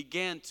Christians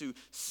began to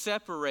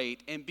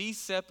separate and be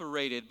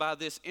separated by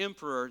this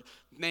emperor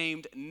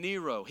named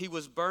Nero. He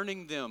was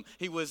burning them.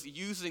 He was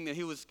using them.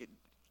 He was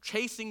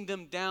chasing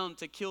them down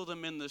to kill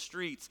them in the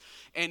streets.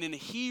 And in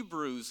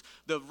Hebrews,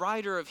 the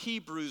writer of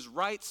Hebrews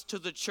writes to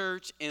the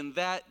church in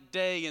that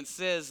day and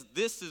says,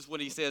 this is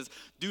what he says,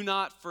 do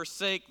not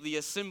forsake the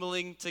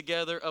assembling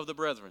together of the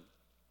brethren.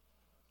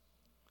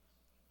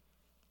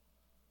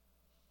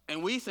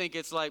 And we think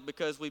it's like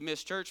because we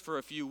missed church for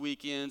a few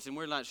weekends and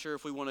we're not sure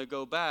if we want to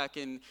go back.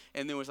 And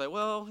then we're like,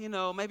 well,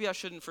 maybe I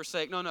shouldn't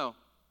forsake. No.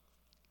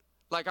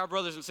 Like our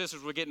brothers and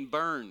sisters were getting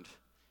burned.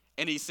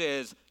 And he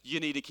says, you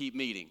need to keep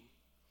meeting.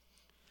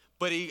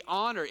 But he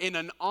in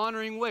an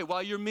honoring way.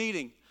 While you're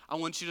meeting, I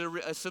want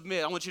you to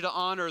submit. I want you to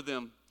honor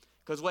them.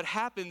 Because what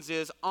happens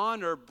is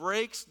honor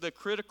breaks the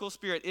critical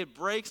spirit. It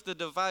breaks the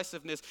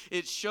divisiveness.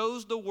 It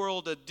shows the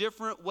world a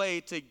different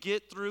way to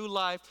get through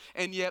life.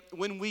 And yet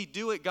when we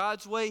do it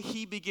God's way,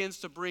 he begins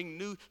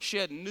to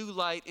shed new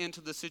light into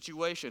the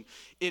situation.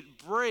 It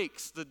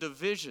breaks the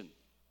division.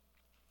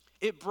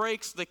 It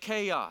breaks the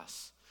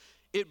chaos.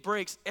 It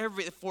breaks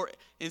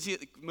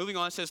moving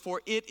on, it says,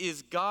 for it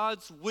is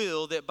God's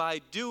will that by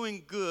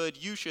doing good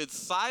you should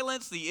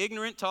silence the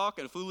ignorant talk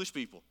of foolish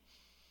people.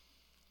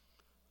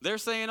 They're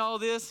saying all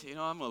this,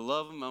 I'm going to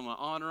love them, I'm going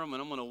to honor them,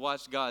 and I'm going to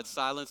watch God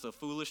silence the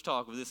foolish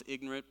talk of this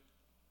ignorant.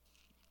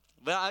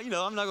 But,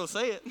 I'm not going to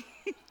say it.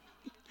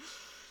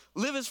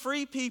 Live as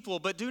free people,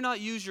 but do not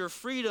use your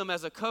freedom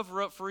as a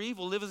cover-up for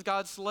evil. Live as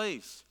God's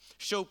slaves.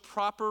 Show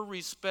proper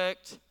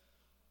respect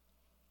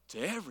to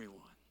everyone.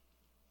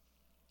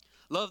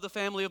 Love the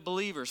family of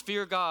believers.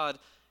 Fear God,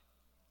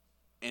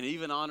 and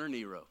even honor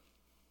Nero.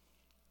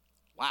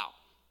 Wow,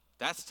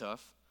 that's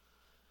tough.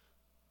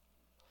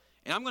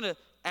 And I'm going to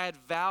add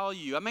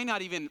value. I may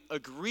not even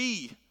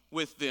agree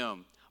with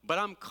them, but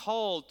I'm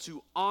called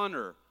to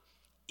honor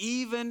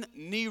even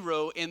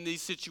Nero in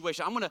these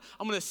situations. I'm going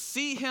to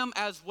see him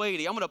as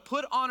weighty. I'm going to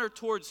put honor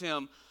towards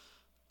him,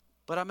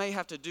 but I may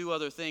have to do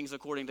other things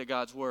according to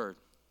God's word.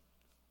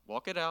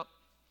 Walk it out.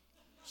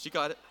 She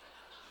got it.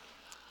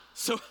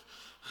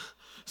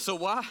 So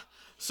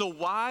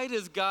why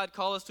does God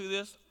call us to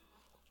this?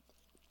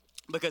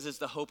 Because it's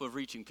the hope of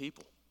reaching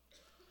people.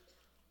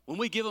 When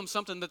we give them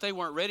something that they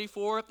weren't ready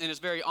for, and it's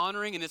very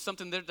honoring, and it's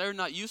something that they're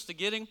not used to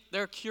getting,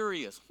 they're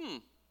curious.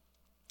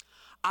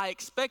 I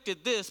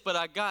expected this, but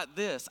I got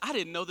this. I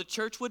didn't know the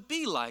church would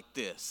be like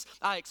this.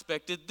 I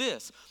expected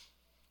this.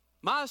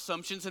 My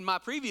assumptions in my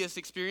previous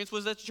experience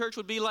was that the church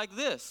would be like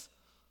this.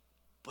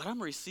 But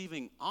I'm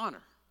receiving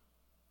honor.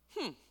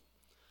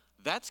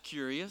 That's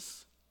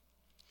curious.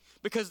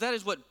 Because that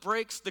is what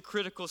breaks the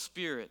critical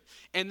spirit.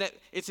 And that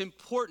it's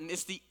important.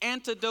 It's the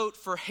antidote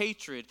for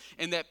hatred.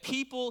 And that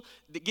people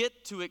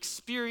get to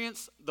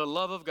experience the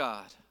love of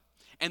God.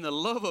 And the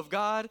love of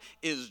God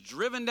is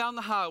driven down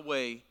the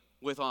highway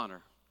with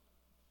honor.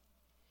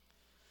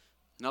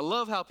 And I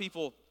love how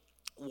people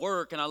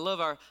work, and I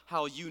love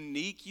how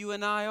unique you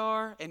and I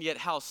are, and yet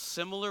how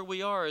similar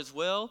we are as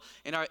well.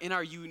 In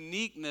our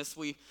uniqueness,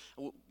 we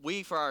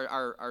for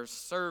our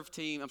serve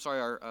team,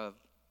 our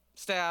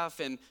staff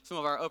and some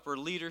of our upper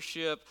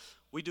leadership,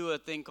 we do a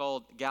thing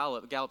called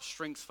Gallup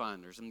Strengths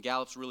Finders. And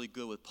Gallup's really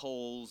good with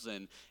polls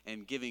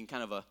and giving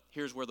kind of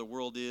here's where the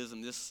world is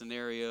in this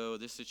scenario,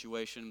 this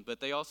situation. But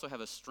they also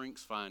have a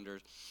Strengths Finder.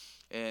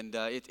 And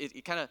it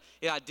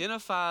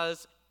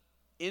identifies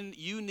in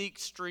unique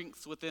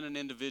strengths within an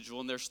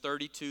individual. And there's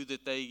 32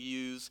 that they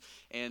use.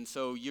 And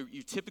so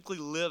you typically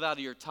live out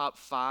of your top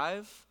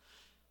 5.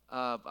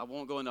 I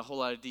won't go into a whole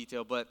lot of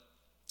detail, but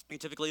you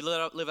typically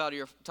live out of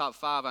your top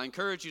 5. I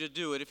encourage you to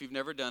do it if you've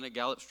never done it,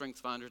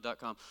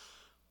 gallupstrengthsfinders.com.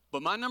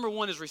 But my number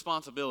 1 is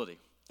responsibility.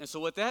 And so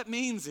what that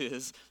means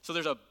is, so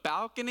there's a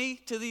balcony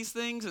to these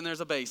things and there's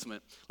a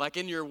basement. Like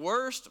in your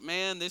worst,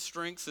 man, this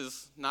strength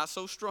is not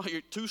so strong. You're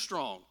too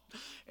strong.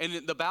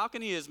 And the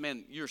balcony is,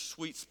 man, your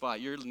sweet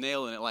spot. You're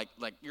nailing it. Like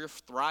you're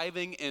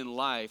thriving in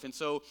life. And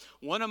so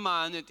one of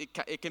mine,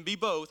 it can be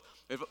both.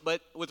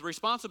 But with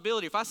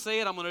responsibility, if I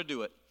say it, I'm going to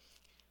do it.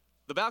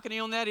 The balcony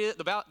on that is,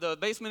 the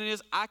basement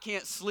is, I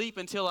can't sleep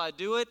until I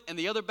do it. And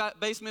the other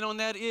basement on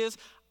that is,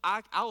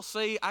 I'll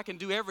say I can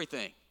do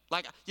everything.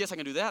 Like, yes, I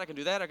can do that, I can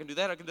do that, I can do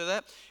that, I can do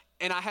that.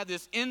 And I have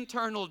this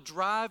internal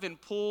drive and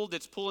pull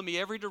that's pulling me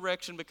every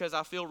direction because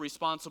I feel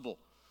responsible.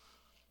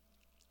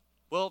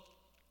 Well,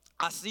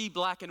 I see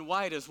black and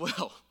white as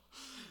well.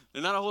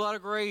 There's not a whole lot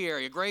of gray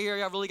area. Gray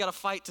area, I really got to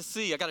fight to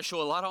see. I got to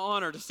show a lot of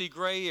honor to see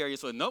gray area.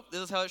 So, nope,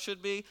 this is how it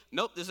should be.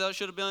 Nope, this is how it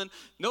should have been.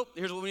 Nope,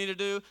 here's what we need to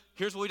do.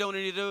 Here's what we don't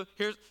need to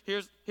do.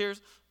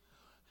 Here's.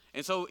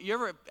 And so you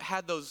ever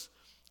had those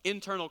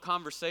internal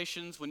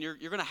conversations when you're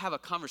going to have a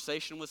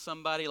conversation with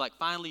somebody, like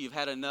finally you've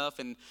had enough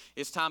and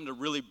it's time to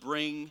really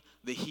bring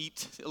the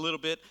heat a little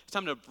bit. It's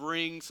time to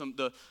bring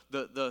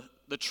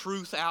the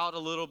truth out a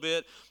little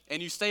bit, and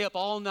you stay up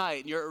all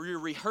night and you're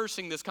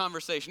rehearsing this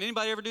conversation.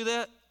 Anybody ever do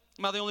that?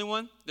 Am I the only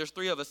one? There's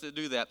 3 of us that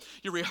do that.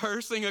 You're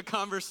rehearsing a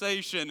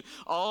conversation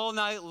all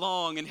night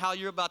long and how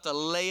you're about to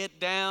lay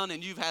it down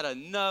and you've had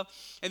enough.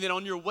 And then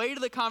on your way to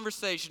the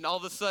conversation, all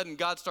of a sudden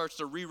God starts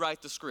to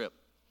rewrite the script.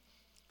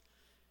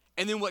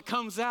 And then what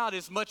comes out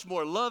is much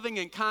more loving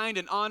and kind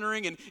and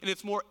honoring, and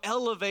it's more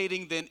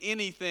elevating than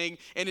anything.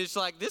 And it's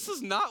like, this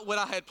is not what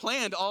I had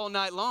planned all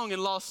night long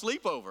and lost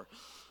sleep over.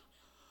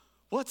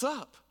 What's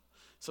up?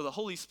 So the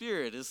Holy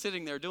Spirit is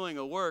sitting there doing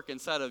a work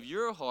inside of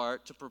your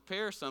heart to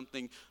prepare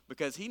something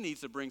because he needs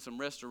to bring some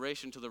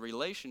restoration to the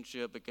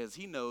relationship, because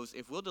he knows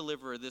if we'll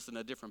deliver this in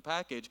a different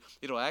package,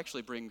 it'll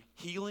actually bring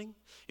healing,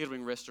 it'll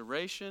bring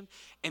restoration,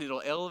 and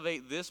it'll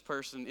elevate this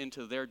person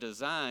into their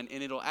design,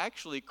 and it'll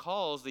actually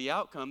cause the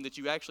outcome that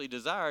you actually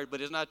desired, but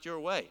it's not your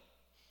way.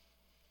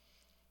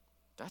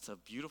 That's a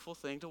beautiful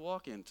thing to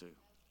walk into.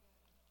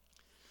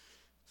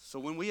 So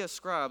when we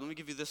ascribe, let me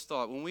give you this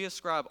thought. When we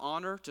ascribe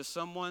honor to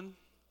someone,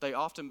 they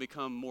often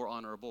become more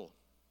honorable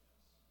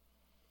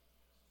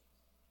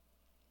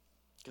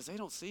because they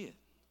don't see it.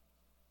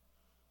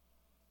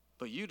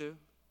 But you do.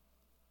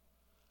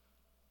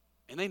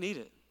 And they need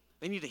it.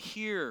 They need to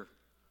hear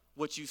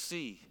what you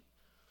see.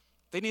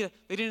 They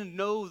didn't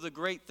know the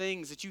great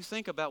things that you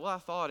think about. Well, I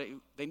thought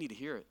they need to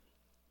hear it.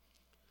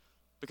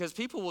 Because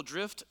people will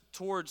drift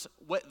towards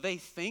what they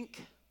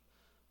think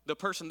the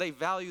person they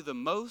value the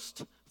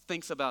most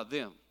thinks about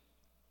them.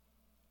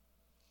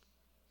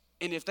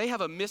 And if they have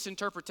a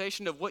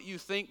misinterpretation of what you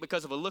think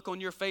because of a look on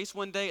your face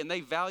one day and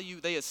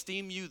they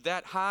esteem you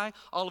that high,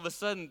 all of a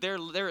sudden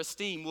their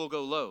esteem will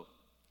go low.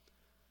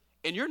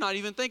 And you're not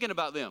even thinking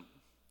about them.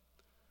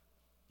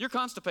 You're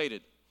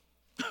constipated.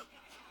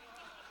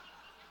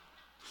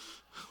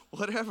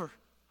 Whatever.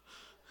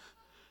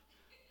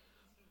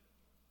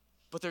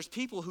 But there's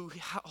people who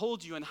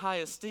hold you in high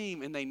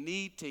esteem, and they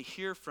need to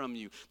hear from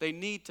you. They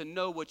need to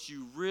know what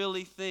you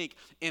really think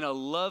in a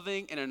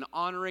loving and an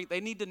honoring. They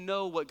need to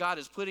know what God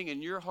is putting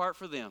in your heart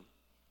for them.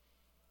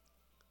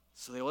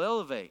 So they'll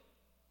elevate.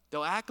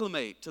 They'll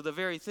acclimate to the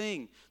very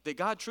thing that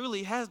God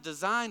truly has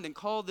designed and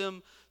called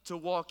them to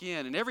walk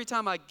in. And every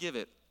time I give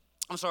it,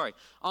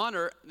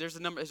 honor, there's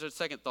a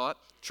second thought,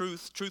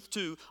 truth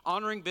 2,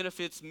 honoring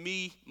benefits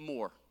me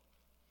more.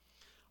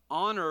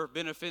 Honor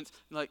benefits,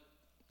 like,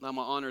 I'm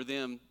going to honor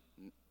them.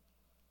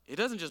 It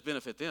doesn't just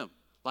benefit them.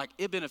 Like,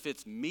 it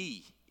benefits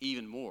me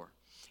even more.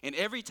 And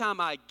every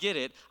time I get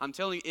it, I'm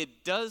telling you,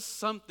 it does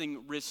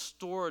something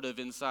restorative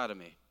inside of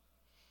me.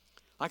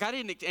 Like, I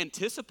didn't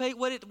anticipate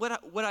what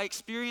I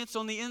experienced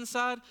on the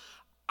inside.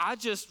 I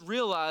just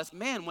realized,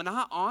 man, when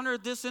I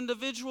honored this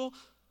individual,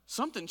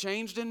 something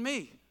changed in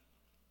me.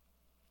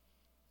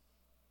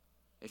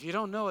 If you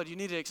don't know it, you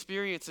need to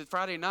experience it.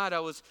 Friday night,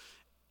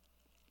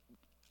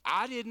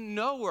 I didn't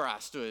know where I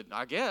stood,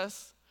 I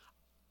guess.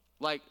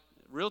 Like,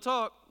 real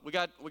talk, we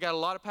got a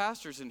lot of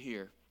pastors in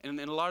here and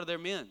a lot of their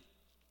men.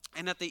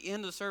 And at the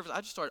end of the service,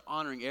 I just started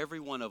honoring every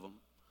one of them.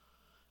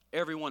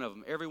 Every one of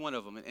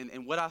them.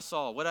 And what I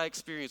saw, what I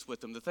experienced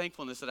with them, the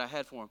thankfulness that I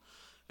had for them.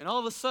 And all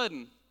of a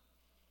sudden,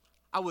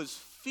 I was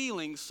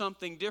feeling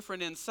something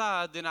different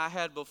inside than I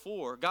had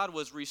before. God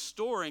was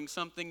restoring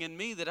something in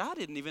me that I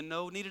didn't even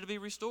know needed to be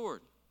restored.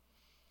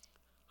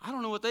 I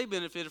don't know what they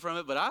benefited from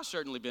it, but I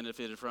certainly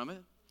benefited from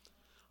it.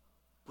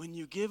 When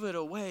you give it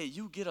away,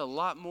 you get a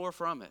lot more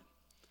from it.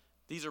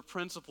 These are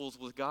principles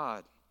with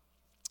God.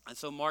 And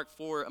so Mark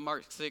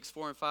 6,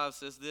 4 and 5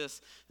 says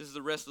this. This is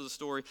the rest of the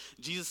story.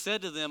 Jesus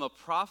said to them, a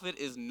prophet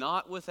is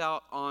not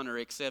without honor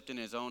except in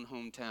his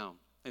own town,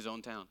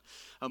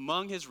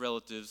 among his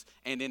relatives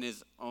and in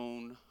his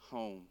own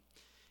home.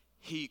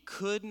 He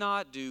could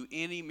not do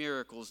any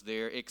miracles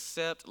there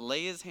except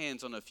lay his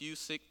hands on a few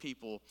sick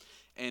people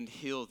and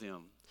heal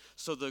them.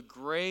 So the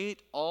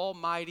great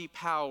almighty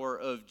power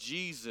of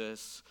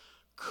Jesus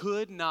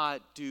could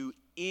not do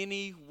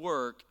any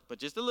work, but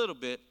just a little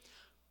bit,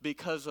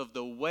 because of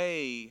the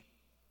way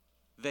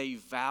they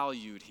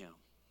valued him.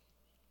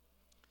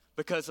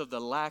 because of the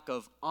lack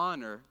of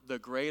honor, the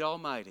great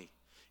Almighty.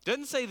 It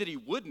doesn't say that he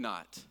would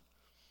not.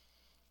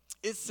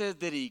 It said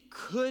that he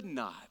could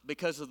not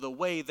because of the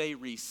way they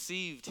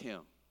received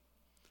him.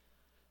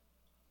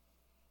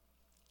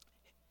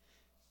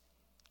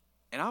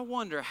 And I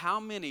wonder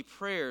how many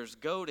prayers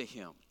go to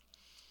him.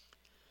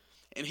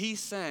 And he's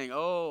saying,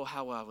 oh,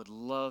 how I would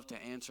love to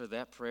answer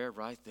that prayer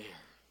right there.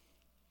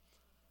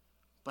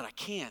 But I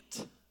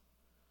can't,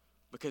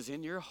 because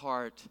in your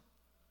heart,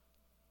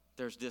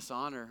 there's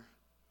dishonor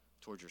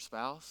towards your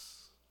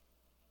spouse,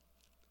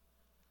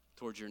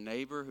 towards your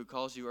neighbor who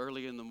calls you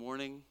early in the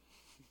morning.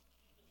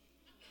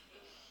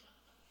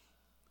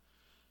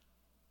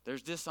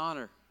 There's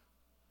dishonor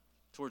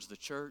towards the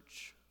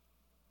church,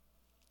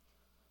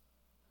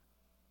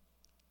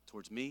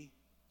 towards me.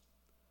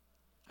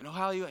 I know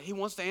how he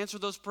wants to answer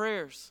those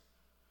prayers,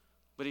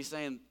 but he's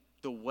saying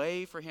the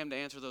way for him to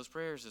answer those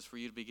prayers is for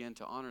you to begin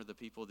to honor the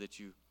people that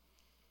you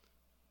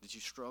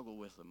struggle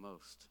with the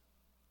most.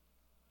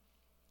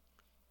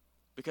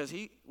 Because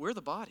we're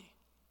the body.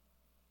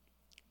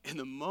 And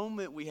the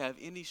moment we have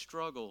any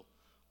struggle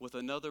with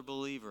another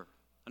believer,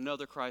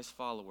 another Christ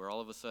follower,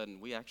 all of a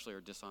sudden we actually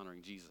are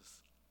dishonoring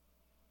Jesus.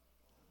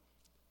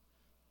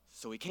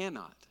 So we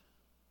cannot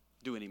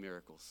do any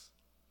miracles.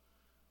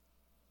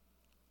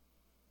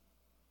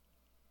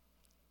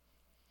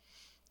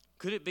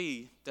 Could it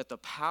be that the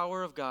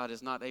power of God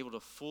is not able to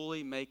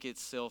fully make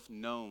itself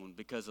known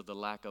because of the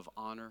lack of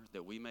honor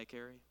that we may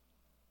carry?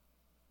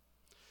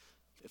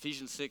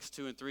 Ephesians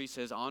 6:2-3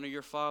 says, honor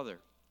your father.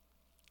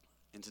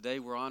 And today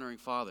we're honoring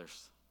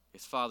fathers.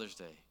 It's Father's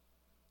Day.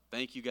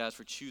 Thank you guys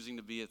for choosing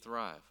to be at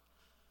Thrive.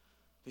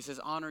 He says,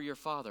 honor your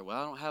father. Well,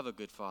 I don't have a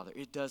good father.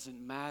 It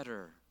doesn't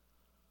matter.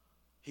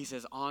 He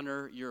says,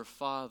 honor your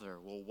father.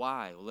 Well,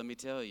 why? Well, let me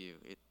tell you.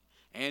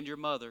 And your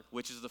mother,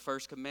 which is the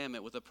first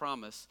commandment with a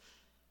promise,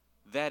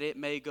 that it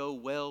may go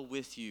well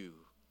with you.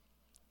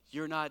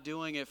 You're not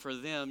doing it for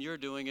them. You're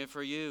doing it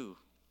for you.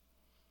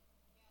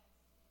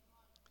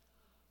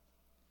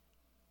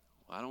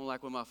 Well, I don't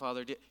like what my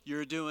father did.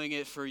 You're doing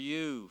it for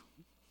you.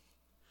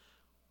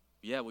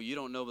 Yeah, well, you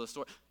don't know the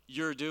story.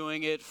 You're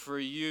doing it for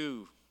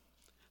you,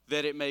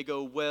 that it may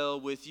go well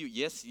with you.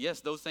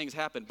 Yes, those things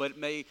happen, but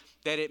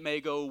that it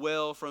may go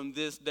well from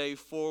this day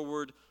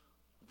forward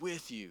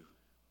with you.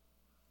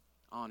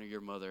 Honor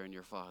your mother and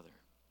your father.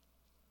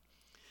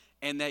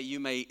 And that you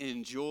may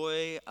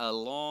enjoy a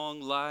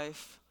long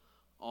life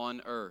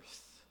on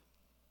earth.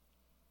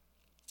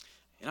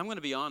 And I'm going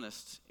to be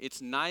honest,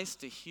 it's nice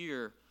to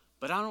hear,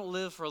 but I don't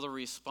live for the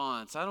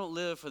response. I don't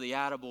live for the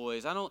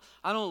attaboys. I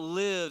don't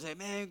live, say,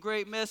 man,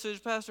 great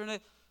message, Pastor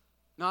Nate.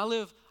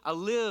 No, I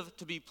live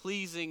to be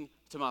pleasing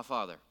to my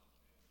Father.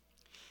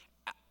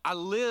 I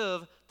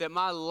live that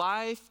my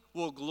life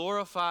will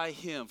glorify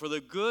him for the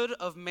good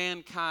of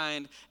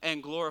mankind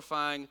and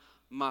glorifying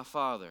my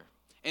Father.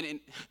 And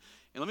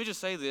let me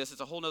just say this,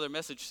 it's a whole other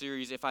message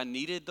series. If I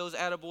needed those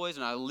attaboys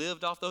and I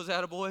lived off those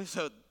attaboys,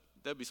 so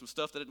there'd be some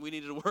stuff that we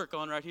needed to work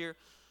on right here.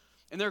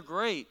 And they're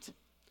great.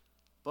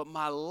 But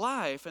my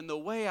life and the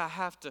way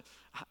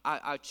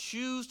I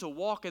choose to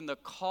walk in the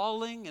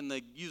calling and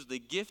use the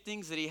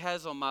giftings that he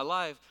has on my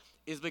life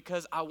is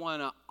because I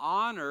want to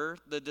honor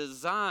the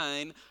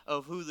design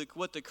of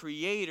what the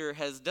Creator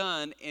has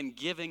done in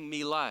giving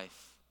me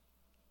life.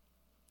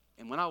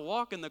 And when I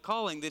walk in the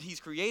calling that he's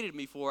created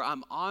me for,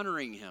 I'm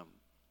honoring him.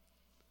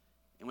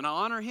 And when I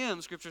honor him,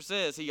 Scripture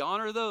says, he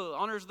honors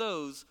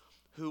those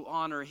who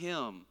honor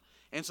him.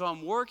 And so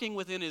I'm working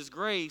within his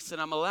grace,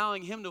 and I'm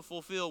allowing him to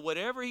fulfill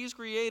whatever he's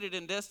created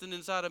and destined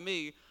inside of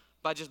me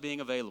by just being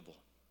available.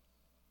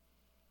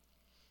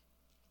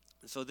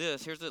 And so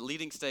here's the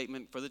leading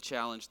statement for the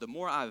challenge. The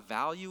more I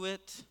value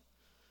it,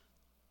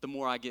 the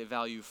more I get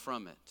value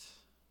from it.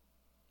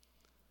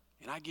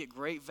 And I get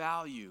great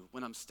value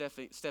when I'm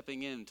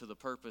stepping into the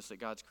purpose that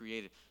God's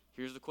created.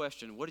 Here's the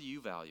question, what are you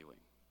valuing?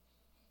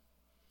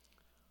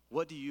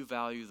 What do you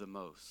value the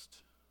most?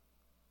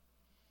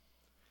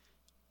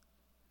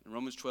 In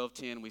Romans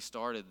 12:10, we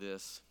started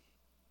this.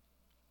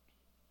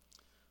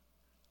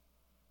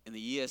 In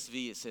the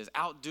ESV, it says,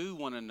 outdo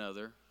one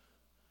another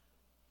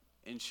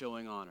in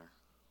showing honor.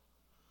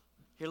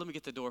 Here, let me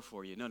get the door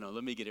for you. No,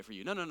 let me get it for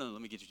you. No,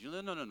 let me get you.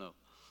 No.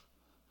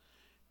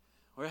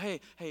 Or hey,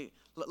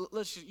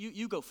 let's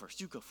you go first.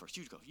 You go first.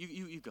 You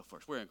go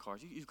first. We're in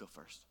cars. You go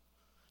first.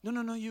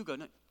 No, you go.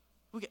 No,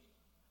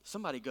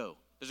 somebody go.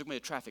 There's going to be a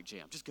traffic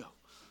jam. Just go.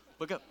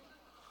 But go.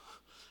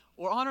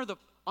 Or honor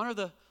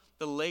the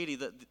lady,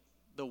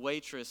 the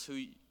waitress who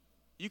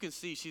you can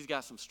see she's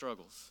got some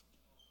struggles.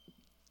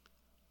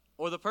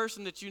 Or the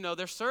person that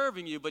they're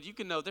serving you, but you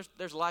can know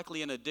there's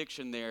likely an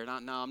addiction there. No,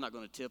 I'm not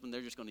going to tip them.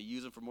 They're just going to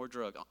use them for more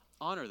drug.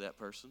 Honor that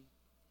person.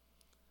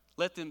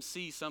 Let them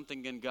see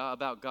something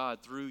about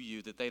God through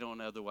you that they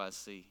don't otherwise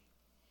see.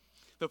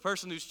 The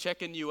person who's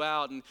checking you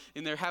out and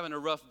they're having a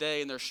rough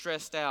day and they're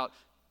stressed out,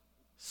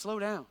 slow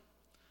down.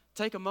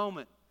 Take a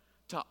moment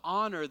to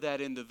honor that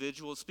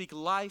individual. Speak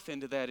life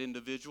into that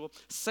individual.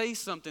 Say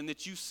something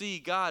that you see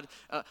God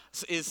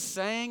is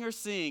saying or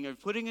seeing or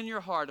putting in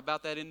your heart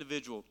about that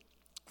individual.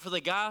 for the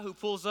guy who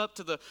pulls up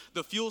to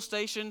the fuel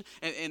station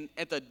and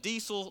at the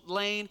diesel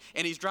lane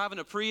and he's driving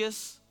a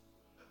Prius.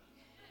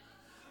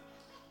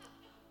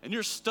 And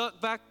you're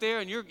stuck back there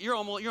and you're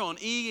on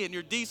E and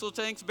your diesel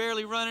tank's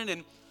barely running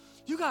and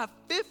you got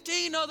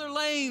 15 other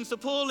lanes to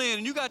pull in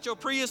and you got your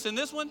Prius in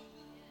this one.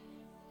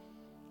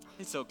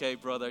 It's okay,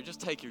 brother. Just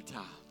take your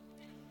time.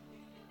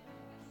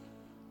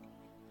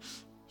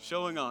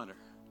 Showing honor.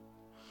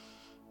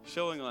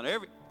 Showing honor.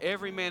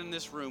 Every man in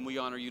this room, we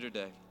honor you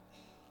today.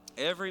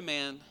 Every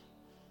man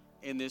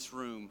in this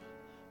room,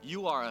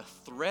 you are a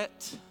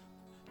threat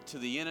to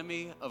the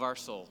enemy of our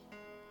soul.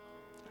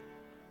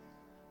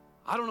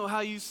 I don't know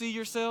how you see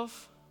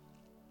yourself.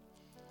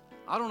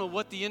 I don't know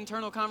what the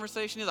internal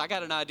conversation is. I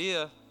got an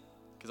idea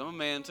because I'm a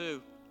man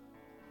too.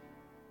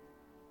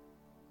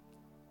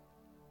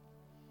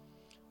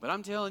 But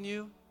I'm telling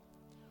you,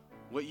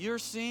 what you're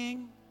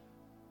seeing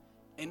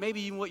and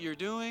maybe even what you're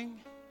doing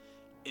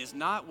is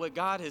not what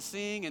God is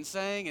seeing and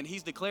saying and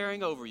he's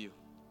declaring over you.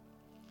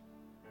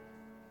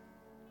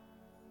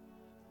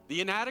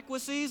 The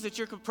inadequacies that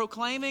you're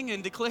proclaiming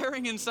and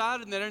declaring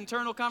inside in that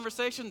internal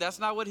conversation, that's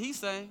not what he's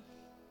saying.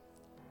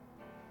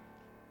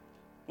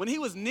 When he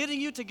was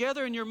knitting you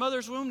together in your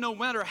mother's womb, no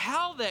matter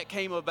how that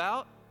came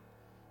about,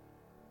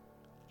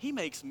 he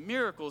makes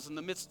miracles in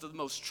the midst of the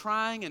most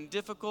trying and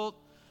difficult,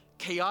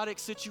 chaotic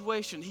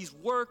situation. He's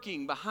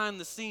working behind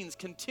the scenes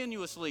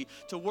continuously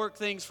to work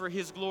things for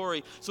his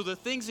glory. So the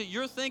things that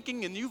you're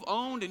thinking and you've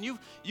owned and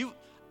you've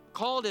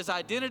called as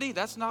identity,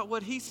 that's not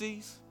what he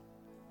sees.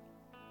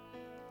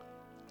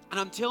 And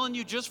I'm telling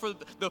you, just for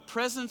the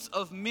presence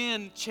of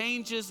men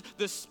changes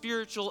the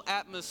spiritual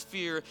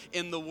atmosphere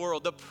in the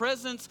world. The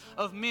presence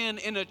of men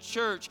in a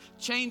church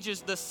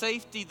changes the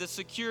safety, the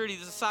security,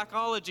 the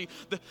psychology,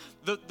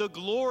 the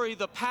glory,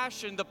 the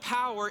passion, the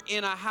power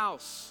in a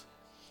house,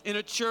 in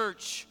a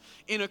church,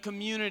 in a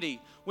community.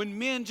 When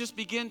men just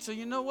begin to,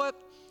 you know what?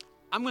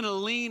 I'm going to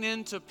lean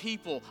into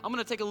people. I'm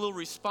going to take a little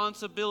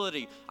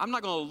responsibility. I'm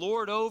not going to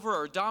lord over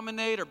or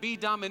dominate or be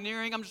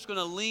domineering. I'm just going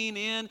to lean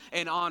in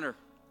and honor.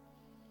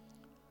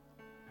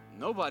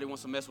 Nobody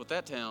wants to mess with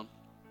that town.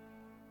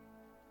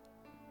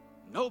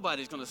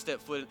 Nobody's going to step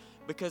foot in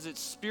because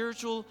it's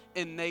spiritual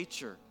in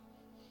nature.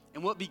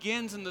 And what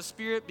begins in the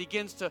spirit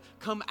begins to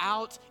come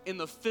out in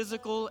the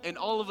physical, and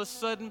all of a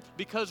sudden,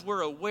 because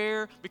we're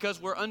aware,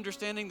 because we're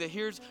understanding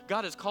that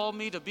God has called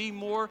me to be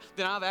more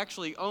than I've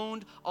actually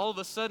owned, all of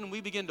a sudden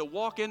we begin to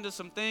walk into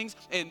some things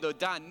and the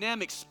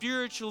dynamic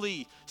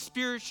spiritually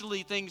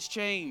things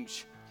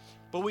change.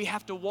 But we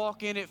have to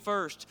walk in it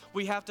first.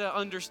 We have to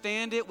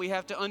understand it. We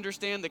have to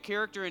understand the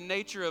character and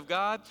nature of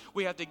God.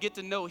 We have to get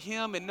to know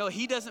him and know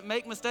he doesn't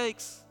make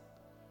mistakes.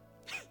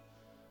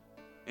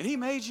 And he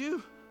made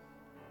you.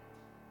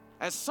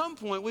 At some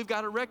point, we've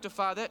got to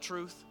rectify that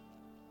truth.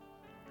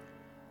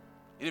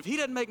 And if he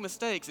doesn't make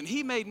mistakes and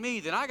he made me,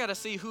 then I got to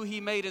see who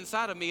he made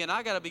inside of me and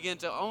I got to begin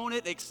to own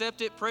it, accept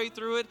it, pray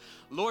through it.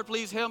 Lord,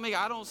 please help me.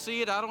 I don't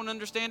see it. I don't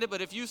understand it.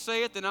 But if you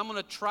say it, then I'm going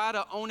to try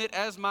to own it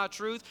as my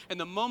truth. And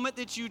the moment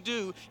that you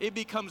do, it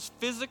becomes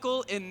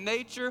physical in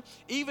nature.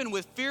 Even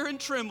with fear and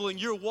trembling,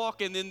 you're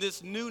walking in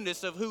this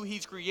newness of who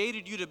he's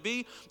created you to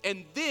be.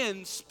 And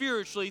then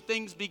spiritually,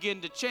 things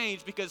begin to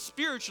change because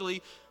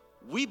spiritually,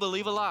 we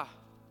believe a lie.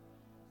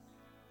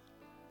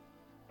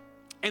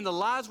 And the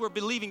lies we're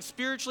believing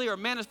spiritually are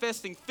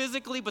manifesting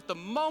physically, but the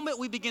moment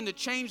we begin to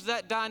change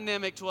that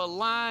dynamic to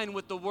align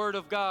with the Word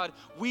of God,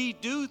 we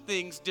do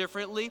things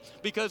differently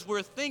because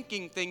we're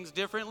thinking things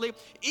differently.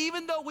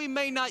 Even though we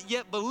may not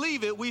yet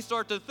believe it, we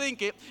start to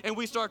think it and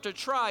we start to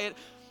try it,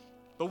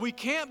 but we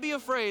can't be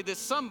afraid that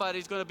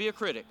somebody's going to be a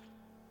critic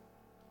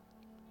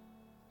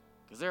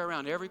because they're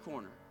around every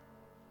corner.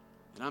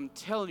 And I'm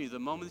telling you, the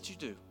moment that you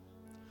do,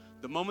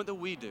 the moment that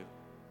we do,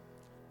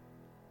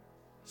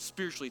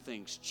 spiritually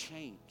things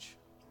change.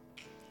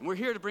 And we're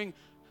here to bring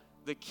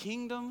the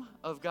kingdom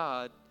of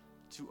God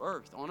to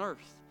earth, on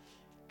earth,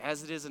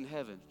 as it is in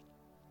heaven.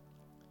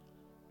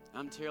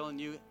 I'm telling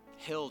you,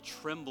 hell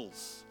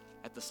trembles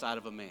at the sight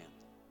of a man.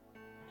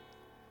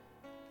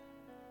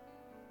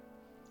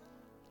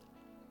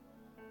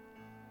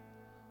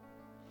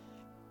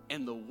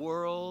 And the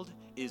world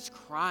is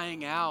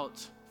crying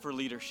out for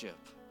leadership.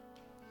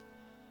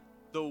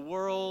 The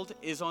world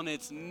is on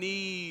its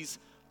knees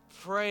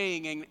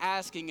praying and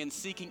asking and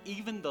seeking.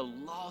 Even the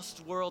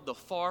lost world, the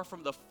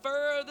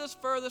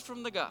furthest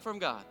from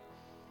God,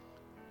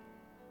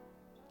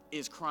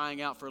 is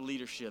crying out for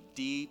leadership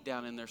deep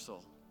down in their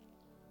soul.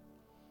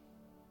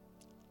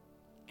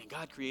 And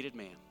God created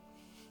man.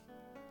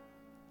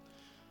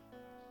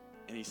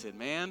 And he said,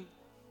 man,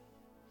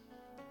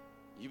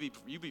 you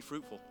be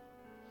fruitful.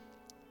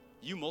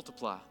 You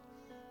multiply.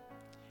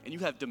 And you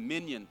have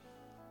dominion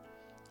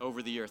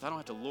over the earth. I don't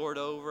have to lord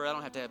over. I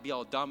don't have to be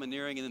all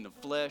domineering and in the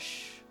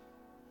flesh.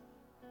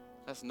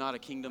 That's not a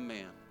kingdom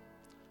man.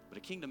 But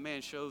a kingdom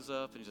man shows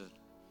up and he says,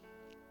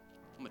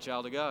 I'm a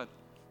child of God.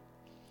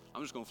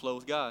 I'm just going to flow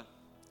with God.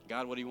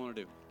 God, what do you want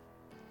to do?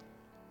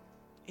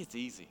 It's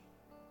easy.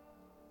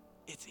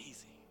 It's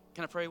easy.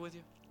 Can I pray with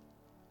you?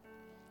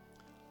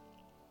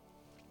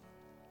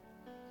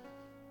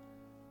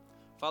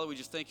 Father, we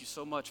just thank you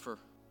so much for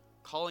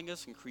calling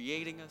us and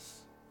creating us,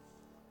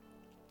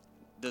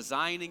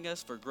 designing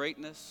us for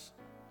greatness,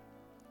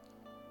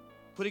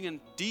 putting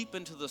in deep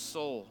into the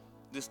soul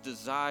this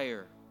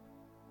desire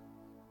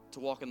to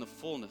walk in the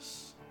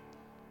fullness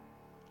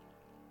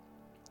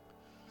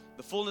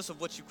of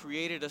what you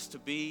created us to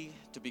be,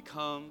 to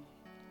become.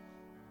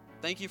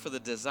 Thank you for the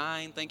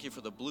design. Thank you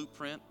for the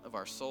blueprint of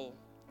our soul.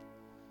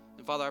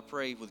 And Father, I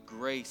pray with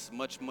grace,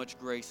 much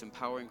grace,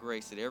 empowering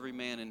grace, that every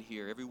man in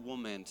here, every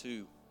woman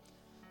too,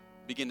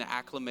 begin to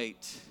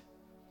acclimate,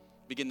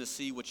 begin to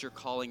see what you're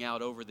calling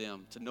out over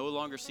them, to no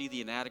longer see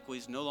the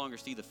inadequacies, no longer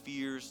see the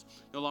fears,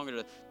 no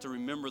longer to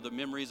remember the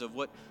memories of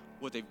what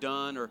they've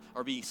done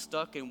or be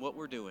stuck in what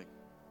we're doing.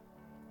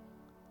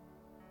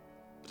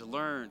 But to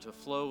learn to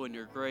flow in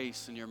your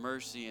grace and your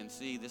mercy and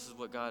see this is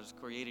what God is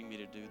creating me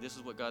to do. This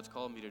is what God's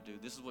called me to do.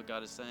 This is what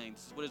God is saying.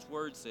 This is what his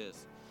word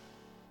says.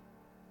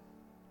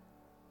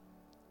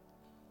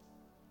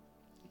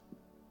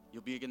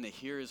 You'll begin to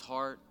hear his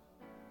heart,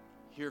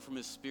 hear from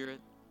his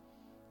spirit.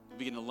 You'll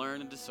begin to learn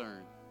and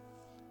discern.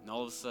 And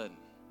all of a sudden,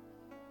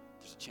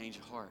 there's a change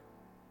of heart.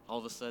 All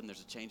of a sudden,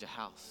 there's a change of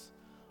house.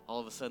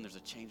 All of a sudden, there's a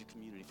change of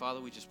community.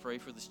 Father, we just pray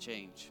for this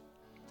change.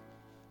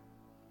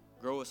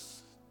 Grow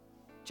us,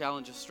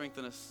 challenge us,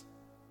 strengthen us.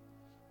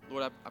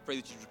 Lord, I pray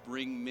that you just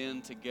bring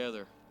men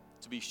together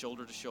to be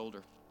shoulder to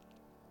shoulder,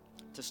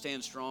 to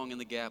stand strong in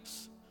the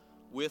gaps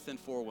with and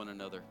for one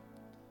another.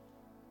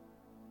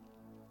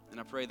 And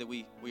I pray that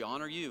we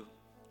honor you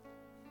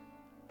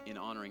in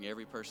honoring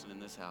every person in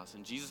this house.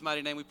 In Jesus'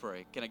 mighty name we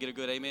pray. Can I get a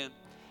good amen?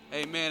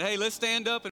 Amen. Hey, let's stand up.